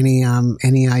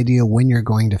 Any idea when you're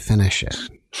going to finish it?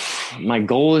 My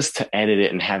goal is to edit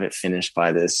it and have it finished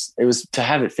by this. It was to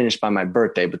have it finished by my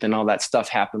birthday, but then all that stuff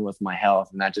happened with my health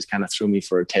and that just kind of threw me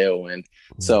for a tailwind.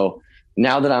 So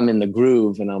now that I'm in the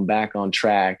groove and I'm back on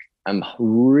track, I'm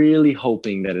really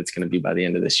hoping that it's going to be by the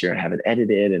end of this year and have it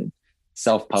edited and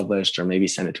self-published, or maybe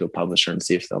send it to a publisher and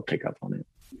see if they'll pick up on it.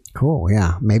 Cool.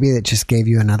 Yeah. Maybe it just gave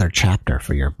you another chapter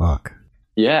for your book.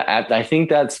 Yeah. I think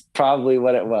that's probably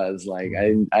what it was. Like,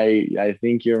 I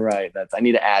think you're right. I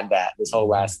need to add that this whole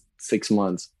last 6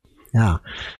 months. Yeah.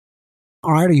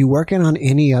 All right. Are you working on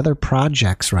any other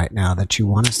projects right now that you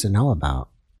want us to know about?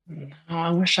 Oh,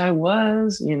 I wish I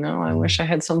was, I wish I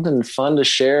had something fun to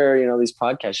share. These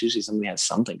podcasts, usually somebody has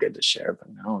something good to share, but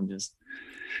no, I'm just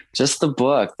the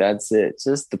book. That's it.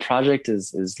 Just the project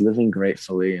is living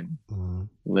gratefully and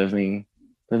living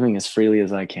as freely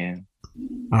as I can.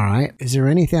 All right. Is there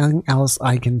anything else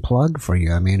I can plug for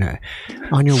you? I mean,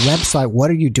 on your website, what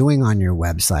are you doing on your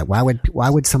website? Why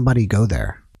would somebody go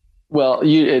there? Well,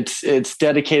 it's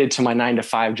dedicated to my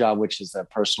 9-to-5 job, which is a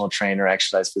personal trainer,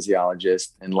 exercise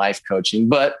physiologist, and life coaching.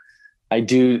 But I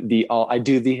do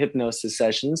the hypnosis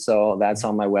sessions, so that's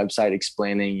on my website,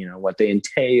 explaining what they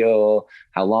entail,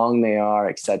 how long they are,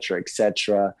 et cetera, et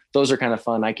cetera. Those are kind of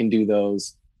fun. I can do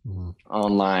those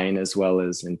online as well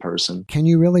as in person. Can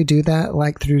you really do that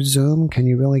like through Zoom? Can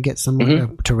you really get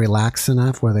someone to relax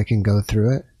enough where they can go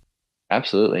through it?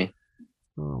 Absolutely.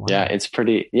 Oh, wow. Yeah, it's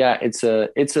pretty. Yeah, it's a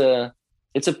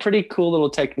pretty cool little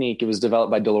technique. It was developed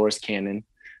by Dolores Cannon,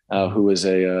 who is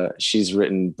she's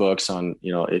written books on,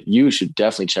 you should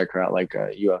definitely check her out, like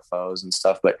UFOs and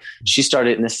stuff. But she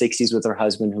started in the 60s with her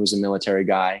husband, who was a military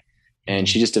guy. And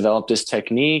she just developed this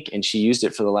technique and she used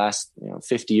it for the last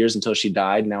 50 years until she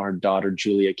died. Now her daughter,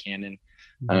 Julia Cannon,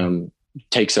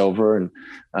 takes over. And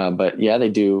but yeah, they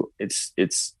do. It's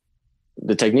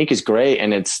the technique is great,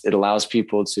 and it allows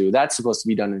people to. That's supposed to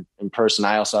be done in person.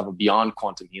 I also have a Beyond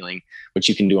Quantum Healing, which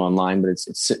you can do online, but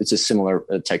it's a similar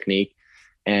technique.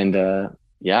 And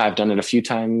yeah, I've done it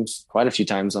quite a few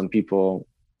times on people,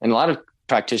 and a lot of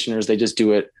practitioners, they just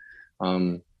do it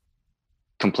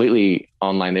completely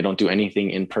online. They don't do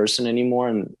anything in person anymore.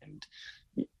 And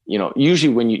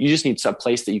usually when you just need some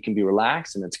place that you can be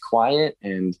relaxed and it's quiet,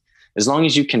 and as long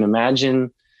as you can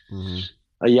imagine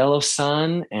a yellow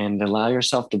sun and allow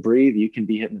yourself to breathe, you can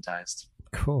be hypnotized.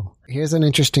 Cool. Here's an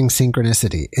interesting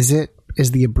synchronicity. Is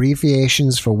the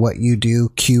abbreviations for what you do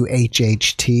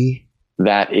QHHT?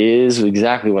 That is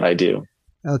exactly what I do.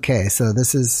 Okay, so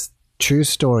this is true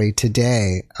story.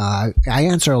 Today, I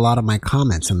answer a lot of my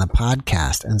comments in the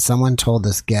podcast, and someone told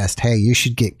this guest, hey, you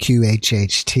should get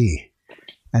QHHT.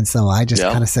 And so I just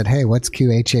kind of said, hey, what's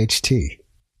QHHT?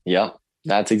 Yep.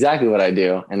 That's exactly what I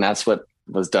do. And that's what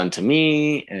was done to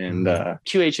me. And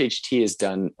QHHT is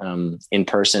done in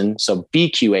person. So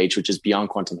BQH, which is Beyond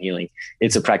Quantum Healing,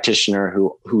 it's a practitioner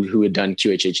who had done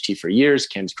QHHT for years,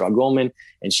 Kim Strog-Goldman,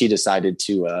 and she decided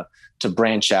to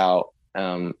branch out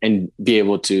and be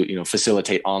able to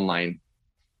facilitate online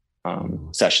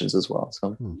sessions as well.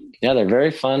 So yeah, they're very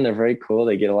fun. They're very cool.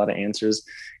 They get a lot of answers,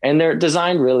 and they're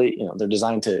designed really, they're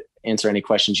designed to answer any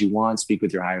questions you want, speak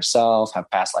with your higher self, have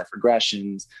past life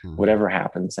regressions, whatever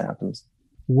happens.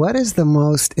 What is the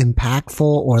most impactful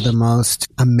or the most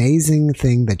amazing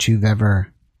thing that you've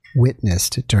ever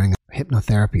witnessed during a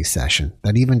hypnotherapy session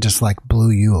that even just like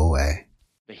blew you away?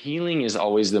 The healing is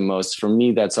always the most, for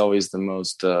me, that's always the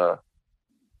most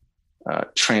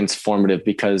transformative,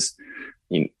 because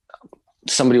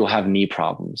somebody will have knee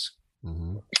problems.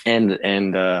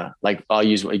 And like, I'll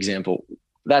use an example.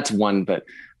 That's one,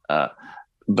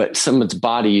 but someone's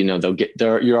body,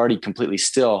 you're already completely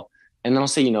still. And then I'll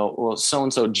say, well,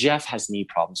 so-and-so Jeff has knee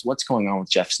problems. What's going on with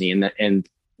Jeff's knee? And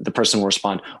the person will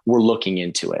respond, we're looking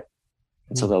into it.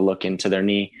 And so they'll look into their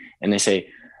knee and they say,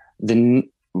 and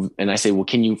I say, well,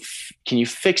 can you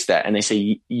fix that? And they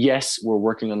say, yes, we're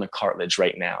working on the cartilage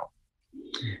right now.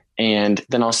 And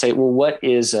then I'll say, well,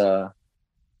 what's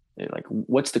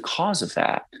the cause of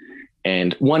that?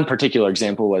 And one particular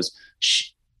example was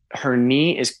her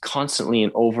knee is constantly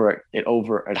it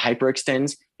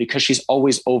hyperextends because she's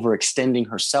always overextending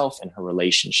herself in her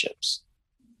relationships.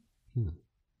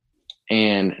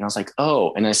 And I was like,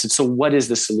 oh, and I said, so what is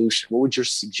the solution? What would your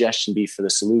suggestion be for the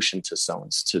solution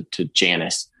to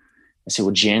Janice? I said,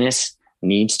 well, Janice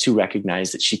needs to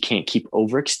recognize that she can't keep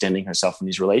overextending herself in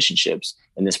these relationships,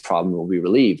 and this problem will be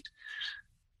relieved.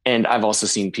 And I've also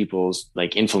seen people's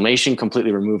inflammation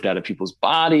completely removed out of people's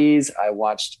bodies. I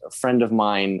watched a friend of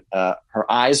mine,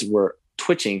 her eyes were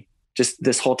twitching just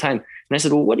this whole time. And I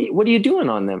said, well, what are you doing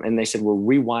on them? And they said, we're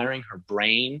rewiring her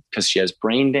brain because she has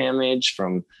brain damage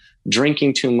from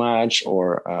drinking too much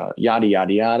or yada,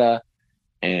 yada, yada.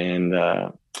 And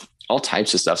all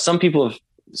types of stuff. Some people have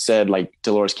said, like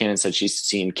Dolores Cannon said, she's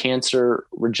seen cancer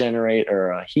regenerate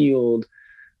or healed,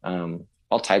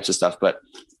 all types of stuff. But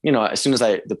as soon as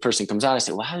the person comes out, I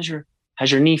say, well, how's your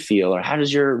knee feel? Or how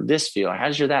does your this feel? Or how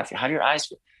does your that feel? How do your eyes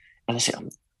feel? And I say,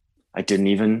 I didn't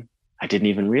even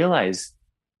realize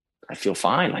I feel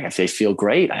fine. Like, if they feel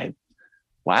great,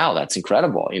 wow, that's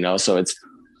incredible. So it's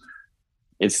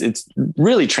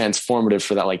really transformative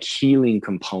for that healing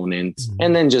component.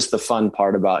 And then just the fun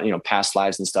part about, past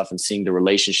lives and stuff, and seeing the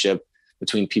relationship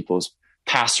between people's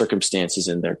past circumstances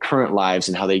and their current lives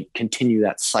and how they continue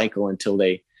that cycle until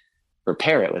they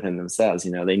repair it within themselves.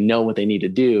 They know what they need to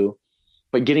do,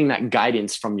 but getting that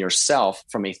guidance from yourself,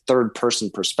 from a third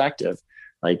person perspective,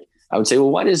 I would say,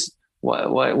 well,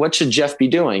 what should Jeff be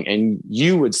doing? And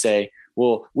you would say,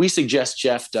 well, we suggest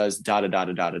Jeff does da da da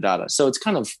da da da da. So it's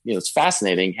kind of, it's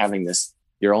fascinating having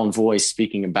your own voice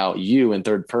speaking about you in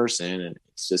third person. And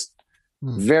it's just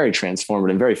very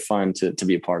transformative, very fun to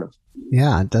be a part of.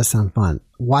 Yeah, it does sound fun.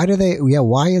 Why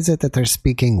is it that they're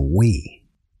speaking we?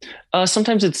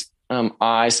 Sometimes it's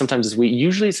I, sometimes it's we.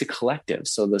 Usually it's a collective.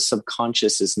 So the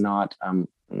subconscious is not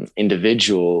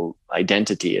individual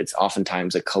identity. It's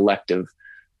oftentimes a collective.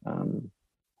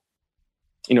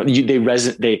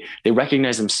 They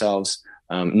recognize themselves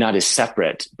not as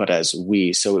separate, but as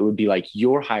we. So it would be like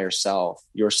your higher self,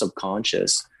 your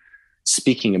subconscious,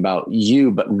 speaking about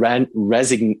you, but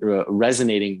resonating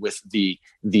with the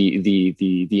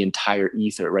entire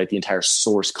ether, right? The entire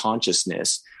source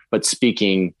consciousness, but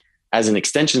speaking as an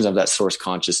extension of that source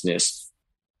consciousness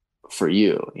for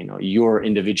you, your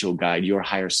individual guide, your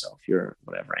higher self, your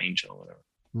whatever angel,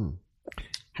 whatever.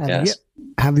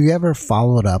 Have you ever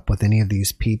followed up with any of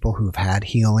these people who've had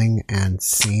healing and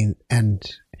seen and,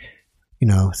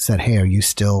 said, hey, are you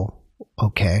still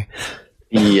okay?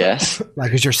 Yes.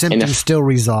 Is your symptoms still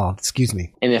resolved? Excuse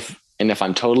me. And if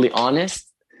I'm totally honest,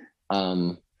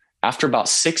 after about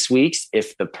 6 weeks,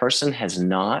 if the person has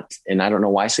not, and I don't know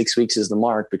why 6 weeks is the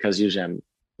mark, because usually I'm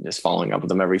just following up with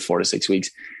them every 4 to 6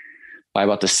 weeks. By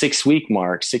about the 6 week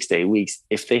mark, 6 to 8 weeks,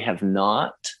 if they have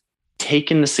not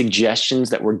taken the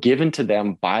suggestions that were given to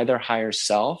them by their higher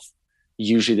self,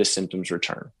 usually the symptoms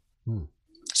return.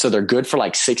 So they're good for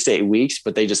 6 to 8 weeks,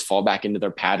 but they just fall back into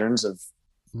their patterns of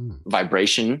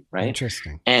vibration, right?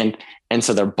 Interesting. And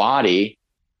so their body,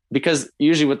 because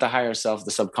usually what the higher self,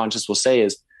 the subconscious will say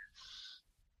is,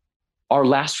 our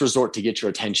last resort to get your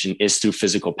attention is through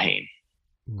physical pain.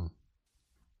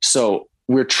 So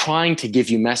we're trying to give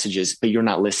you messages, but you're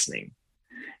not listening.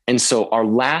 And so our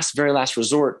very last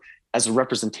resort, as a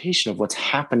representation of what's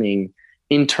happening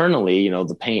internally,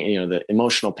 the pain, the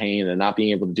emotional pain, and not being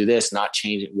able to do this, not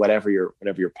changing, whatever your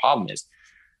problem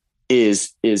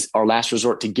is our last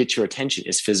resort to get your attention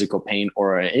is physical pain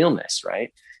or an illness,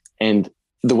 right? And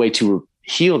the way to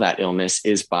heal that illness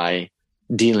is by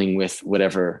dealing with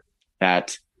whatever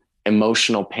that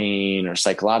emotional pain or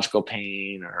psychological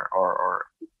pain or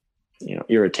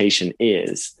irritation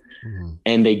is. Mm-hmm.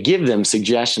 And they give them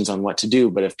suggestions on what to do.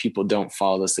 But if people don't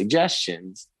follow the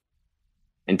suggestions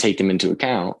and take them into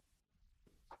account,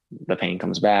 the pain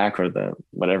comes back or the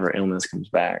whatever illness comes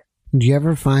back. Do you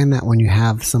ever find that when you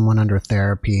have someone under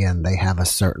therapy and they have a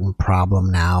certain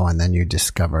problem now, and then you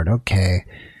discovered, okay,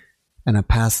 in a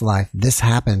past life, this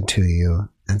happened to you,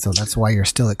 and so that's why you're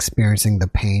still experiencing the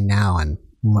pain now, and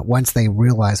once they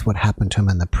realize what happened to them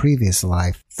in the previous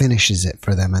life, finishes it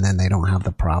for them, and then they don't have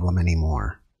the problem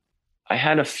anymore? I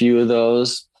had a few of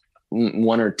those,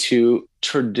 one or two.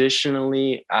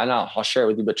 Traditionally, I'll share it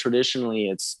with you, but traditionally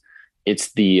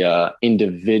it's the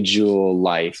individual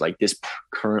life, like this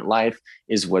current life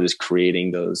is what is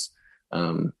creating those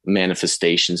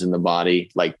manifestations in the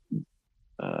body. Like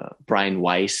Brian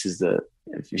Weiss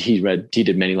he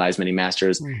did Many Lives, Many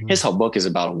Masters. Mm-hmm. His whole book is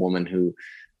about a woman who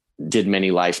did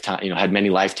had many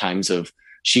lifetimes of,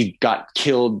 she got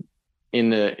killed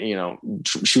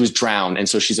she was drowned. And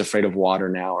so she's afraid of water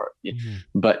now. Mm-hmm.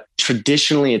 But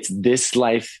traditionally it's this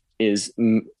life is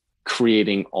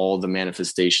creating all the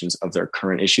manifestations of their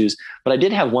current issues. But I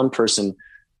did have one person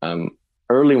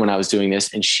early when I was doing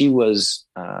this, and she was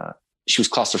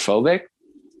claustrophobic.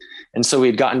 And so we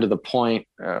had gotten to the point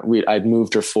I'd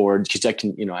moved her forward because I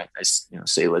can, I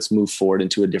say, let's move forward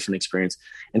into a different experience.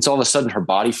 And so all of a sudden her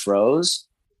body froze,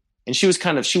 and she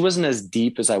wasn't as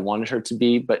deep as I wanted her to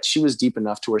be, but she was deep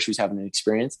enough to where she was having an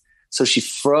experience. So she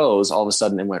froze all of a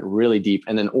sudden and went really deep.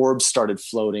 And then orbs started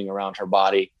floating around her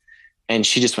body. And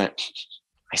she just went,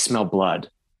 I smell blood.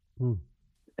 Hmm.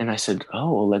 And I said,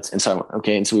 oh, well, and so,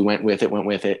 okay. And so we went with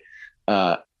it.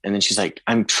 And then she's like,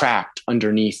 I'm trapped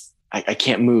underneath. I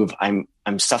can't move. I'm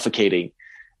suffocating.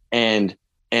 And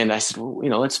I said,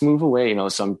 well, let's move away,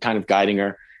 so I'm kind of guiding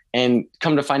her, and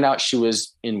come to find out she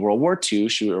was in World War II.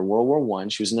 World War I.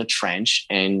 She was in a trench,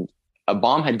 and a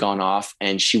bomb had gone off,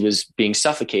 and she was being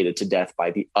suffocated to death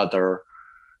by the other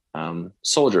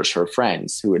soldiers, her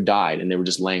friends who had died, and they were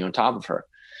just laying on top of her.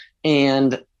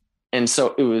 And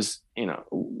so it was,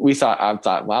 I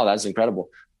thought, wow, that's incredible.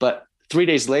 But 3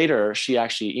 days later, she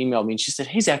actually emailed me and she said,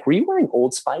 hey, Zach, were you wearing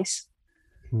Old Spice?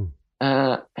 And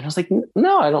I was like,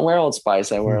 no, I don't wear Old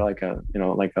Spice. I wear like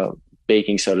a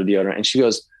baking soda deodorant. And she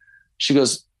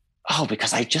goes, oh,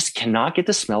 because I just cannot get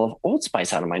the smell of Old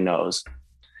Spice out of my nose.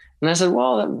 And I said,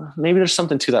 well, maybe there's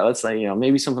something to that. Let's say,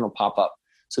 maybe something will pop up.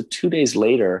 So 2 days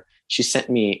later, she sent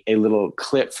me a little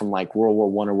clip from like World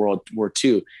War I or World War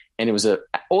II. And it was a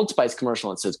Old Spice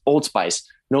commercial. And it says, Old Spice,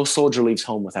 no soldier leaves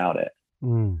home without it.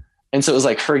 Mm. And so it was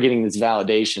like her getting this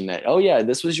validation that, oh yeah,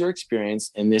 this was your experience.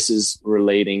 And this is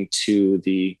relating to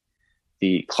the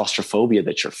claustrophobia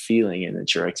that you're feeling and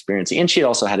that you're experiencing. And she had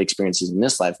also had experiences in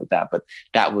this life with that, but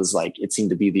that was like, it seemed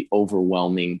to be the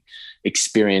overwhelming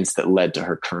experience that led to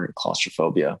her current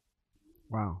claustrophobia.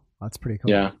 Wow. That's pretty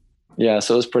cool. Yeah. Yeah.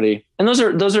 So it was pretty, and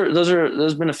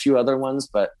there's been a few other ones,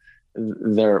 but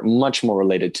they're much more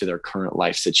related to their current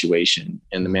life situation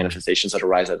and the manifestations that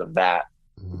arise out of that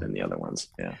than the other ones.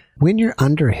 Yeah. When you're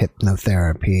under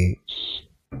hypnotherapy,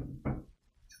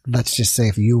 let's just say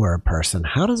if you were a person,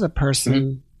 how does a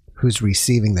person who's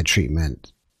receiving the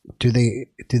treatment, do they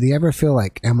ever feel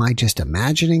like, am I just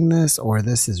imagining this or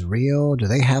this is real? Do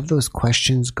they have those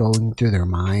questions going through their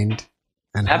mind?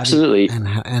 And absolutely.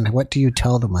 And what do you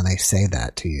tell them when they say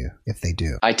that to you, if they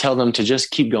do? I tell them to just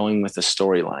keep going with the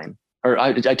storyline, or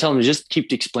I tell them to just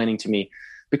keep explaining to me,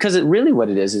 because it really what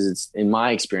it is it's, in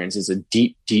my experience, is a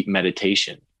deep, deep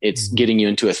meditation. It's getting you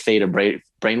into a theta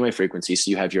brainwave frequency.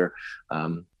 So you have your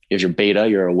beta,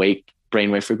 your awake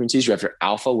brainwave frequencies. You have your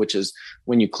alpha, which is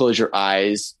when you close your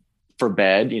eyes for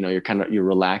bed, you're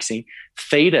relaxing.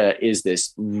 Theta is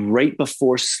this right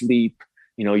before sleep.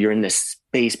 You're in this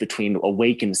space between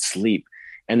awake and sleep.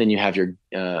 And then you have your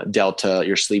delta,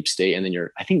 your sleep state. And then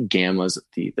I think gamma is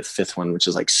the fifth one, which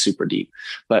is like super deep.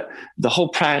 But the whole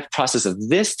process of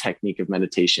this technique of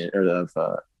meditation or of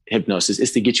hypnosis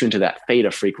is to get you into that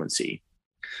theta frequency.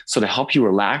 So to help you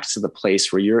relax to the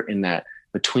place where you're in that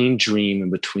between dream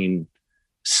and between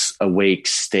awake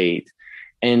state.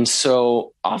 And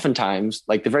so oftentimes,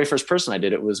 like the very first person I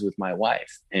did it was with my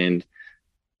wife, and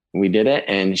we did it.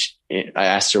 And I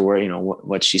asked her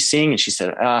what she's seeing. And she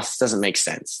said, this doesn't make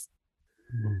sense.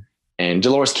 Mm-hmm. And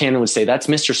Dolores Cannon would say, that's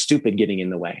Mr. Stupid getting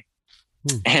in the way.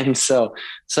 And so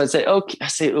I'd say,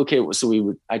 okay,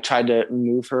 So I tried to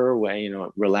move her away,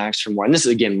 relax her more. And this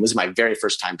was my very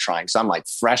first time trying. So I'm like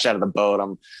fresh out of the boat.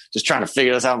 I'm just trying to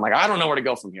figure this out. I'm like, I don't know where to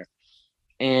go from here.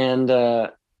 And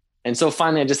so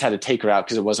finally I just had to take her out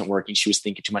because it wasn't working. She was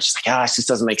thinking too much. She's like, it just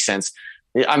doesn't make sense.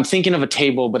 I'm thinking of a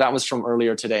table, but that was from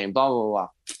earlier today and blah, blah, blah.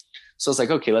 So I was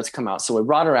like, okay, let's come out. So I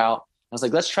brought her out. I was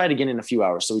like, let's try it again in a few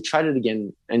hours. So we tried it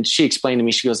again. And she explained to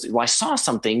me, she goes, well, I saw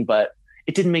something, but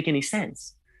it didn't make any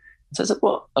sense. So I said,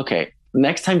 well, okay,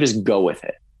 next time, just go with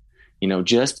it.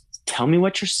 Just tell me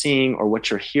what you're seeing or what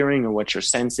you're hearing or what you're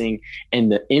sensing.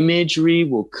 And the imagery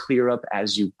will clear up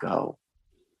as you go.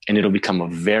 And it'll become a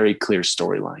very clear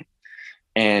storyline.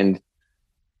 And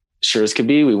sure as could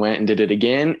be, we went and did it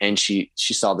again. And she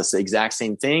saw this exact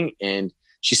same thing. And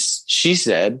she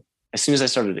said, as soon as I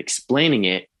started explaining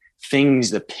it,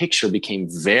 the picture became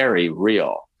very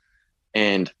real.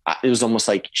 And it was almost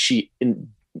like she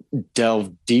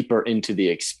delved deeper into the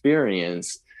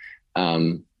experience.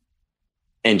 And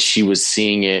she was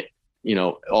seeing it,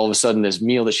 all of a sudden this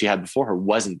meal that she had before her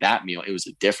wasn't that meal. It was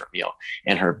a different meal.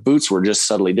 And her boots were just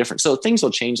subtly different. So things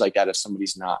will change like that if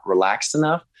somebody's not relaxed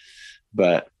enough.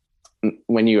 But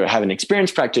when you have an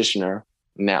experienced practitioner,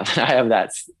 now that I have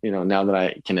that, now that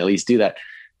I can at least do that,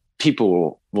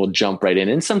 people will jump right in.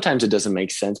 And sometimes it doesn't make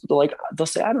sense, but they'll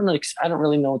say, I don't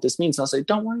really know what this means. And I'll say,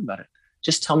 don't worry about it.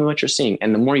 Just tell me what you're seeing.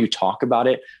 And the more you talk about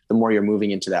it, the more you're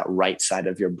moving into that right side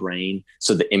of your brain.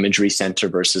 So the imagery center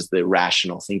versus the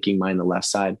rational thinking mind, the left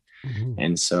side. Mm-hmm.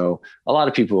 And so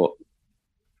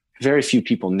very few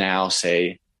people now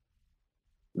say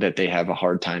that they have a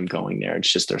hard time going there.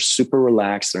 It's just, they're super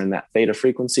relaxed. They're in that theta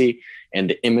frequency,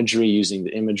 and using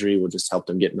the imagery will just help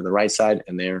them get into the right side,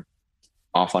 and they're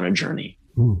off on a journey.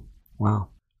 Wow.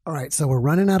 All right. So we're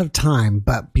running out of time,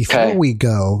 but before we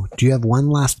go, do you have one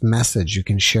last message you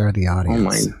can share with the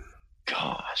audience? Oh my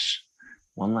gosh.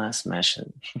 One last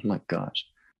message. Oh my gosh.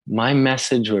 My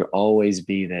message would always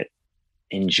be that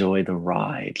enjoy the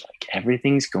ride. Like,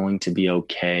 everything's going to be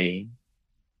okay.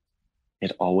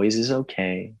 It always is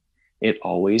okay. It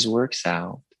always works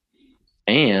out.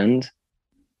 And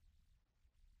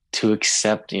to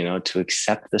accept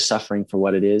the suffering for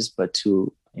what it is, but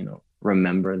to,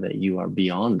 remember that you are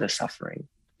beyond the suffering.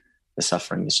 The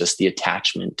suffering is just the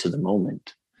attachment to the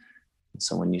moment. And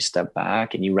so when you step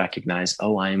back and you recognize,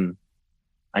 I'm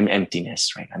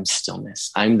emptiness, right? I'm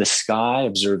stillness. I'm the sky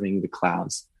observing the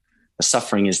clouds. The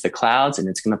suffering is the clouds, and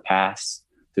it's going to pass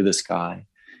through the sky.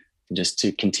 And just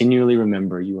to continually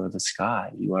remember, you are the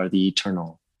sky. You are the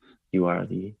eternal. You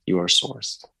are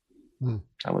source.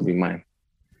 That would be mine.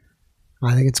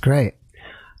 I think it's great.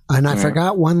 And I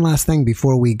forgot one last thing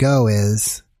before we go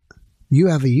is you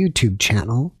have a YouTube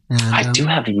channel. And, I do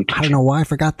have a YouTube channel. I don't know why I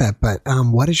forgot that, but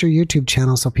what is your YouTube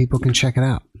channel so people can check it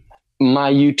out? My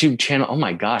YouTube channel, oh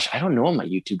my gosh, I don't know what my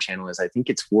YouTube channel is. I think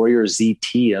it's Warrior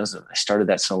ZT. I started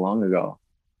that so long ago.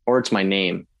 Or it's my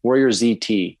name, Warrior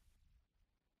ZT.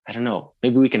 I don't know.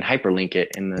 Maybe we can hyperlink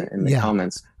it in the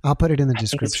comments. I'll put it in the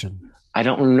description. I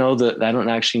don't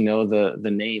actually know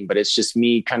the name, but it's just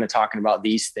me kind of talking about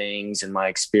these things and my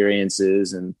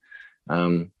experiences and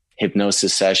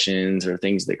hypnosis sessions or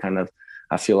things that kind of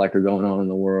I feel like are going on in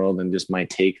the world, and just my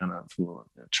take on it,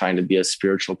 trying to be a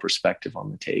spiritual perspective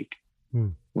on the take.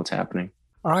 What's happening.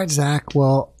 All right, Zach.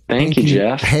 Well, thank you,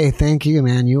 Jeff. Hey, thank you,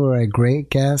 man. You were a great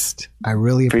guest. I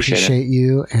really appreciate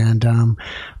you. And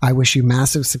I wish you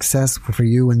massive success for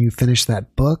you when you finish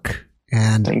that book.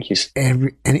 And thank you.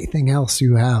 Anything else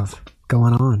you have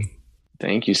going on.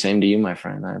 Thank you. Same to you, my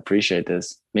friend. I appreciate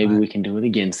this. Maybe we can do it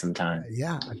again sometime.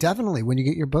 Yeah, definitely. When you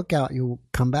get your book out, you'll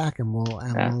come back and we'll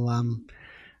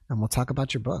talk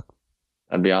about your book.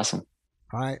 That'd be awesome.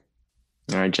 All right.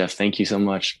 All right, Jeff. Thank you so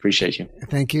much. Appreciate you.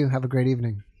 Thank you. Have a great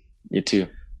evening. You too.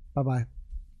 Bye-bye.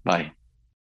 Bye.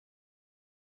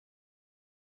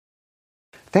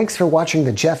 Thanks for watching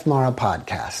the Jeff Mara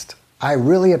podcast. I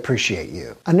really appreciate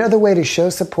you. Another way to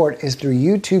show support is through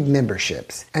YouTube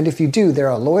memberships. And if you do, there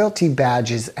are loyalty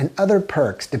badges and other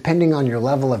perks depending on your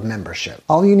level of membership.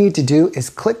 All you need to do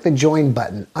is click the join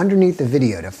button underneath the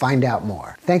video to find out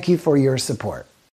more. Thank you for your support.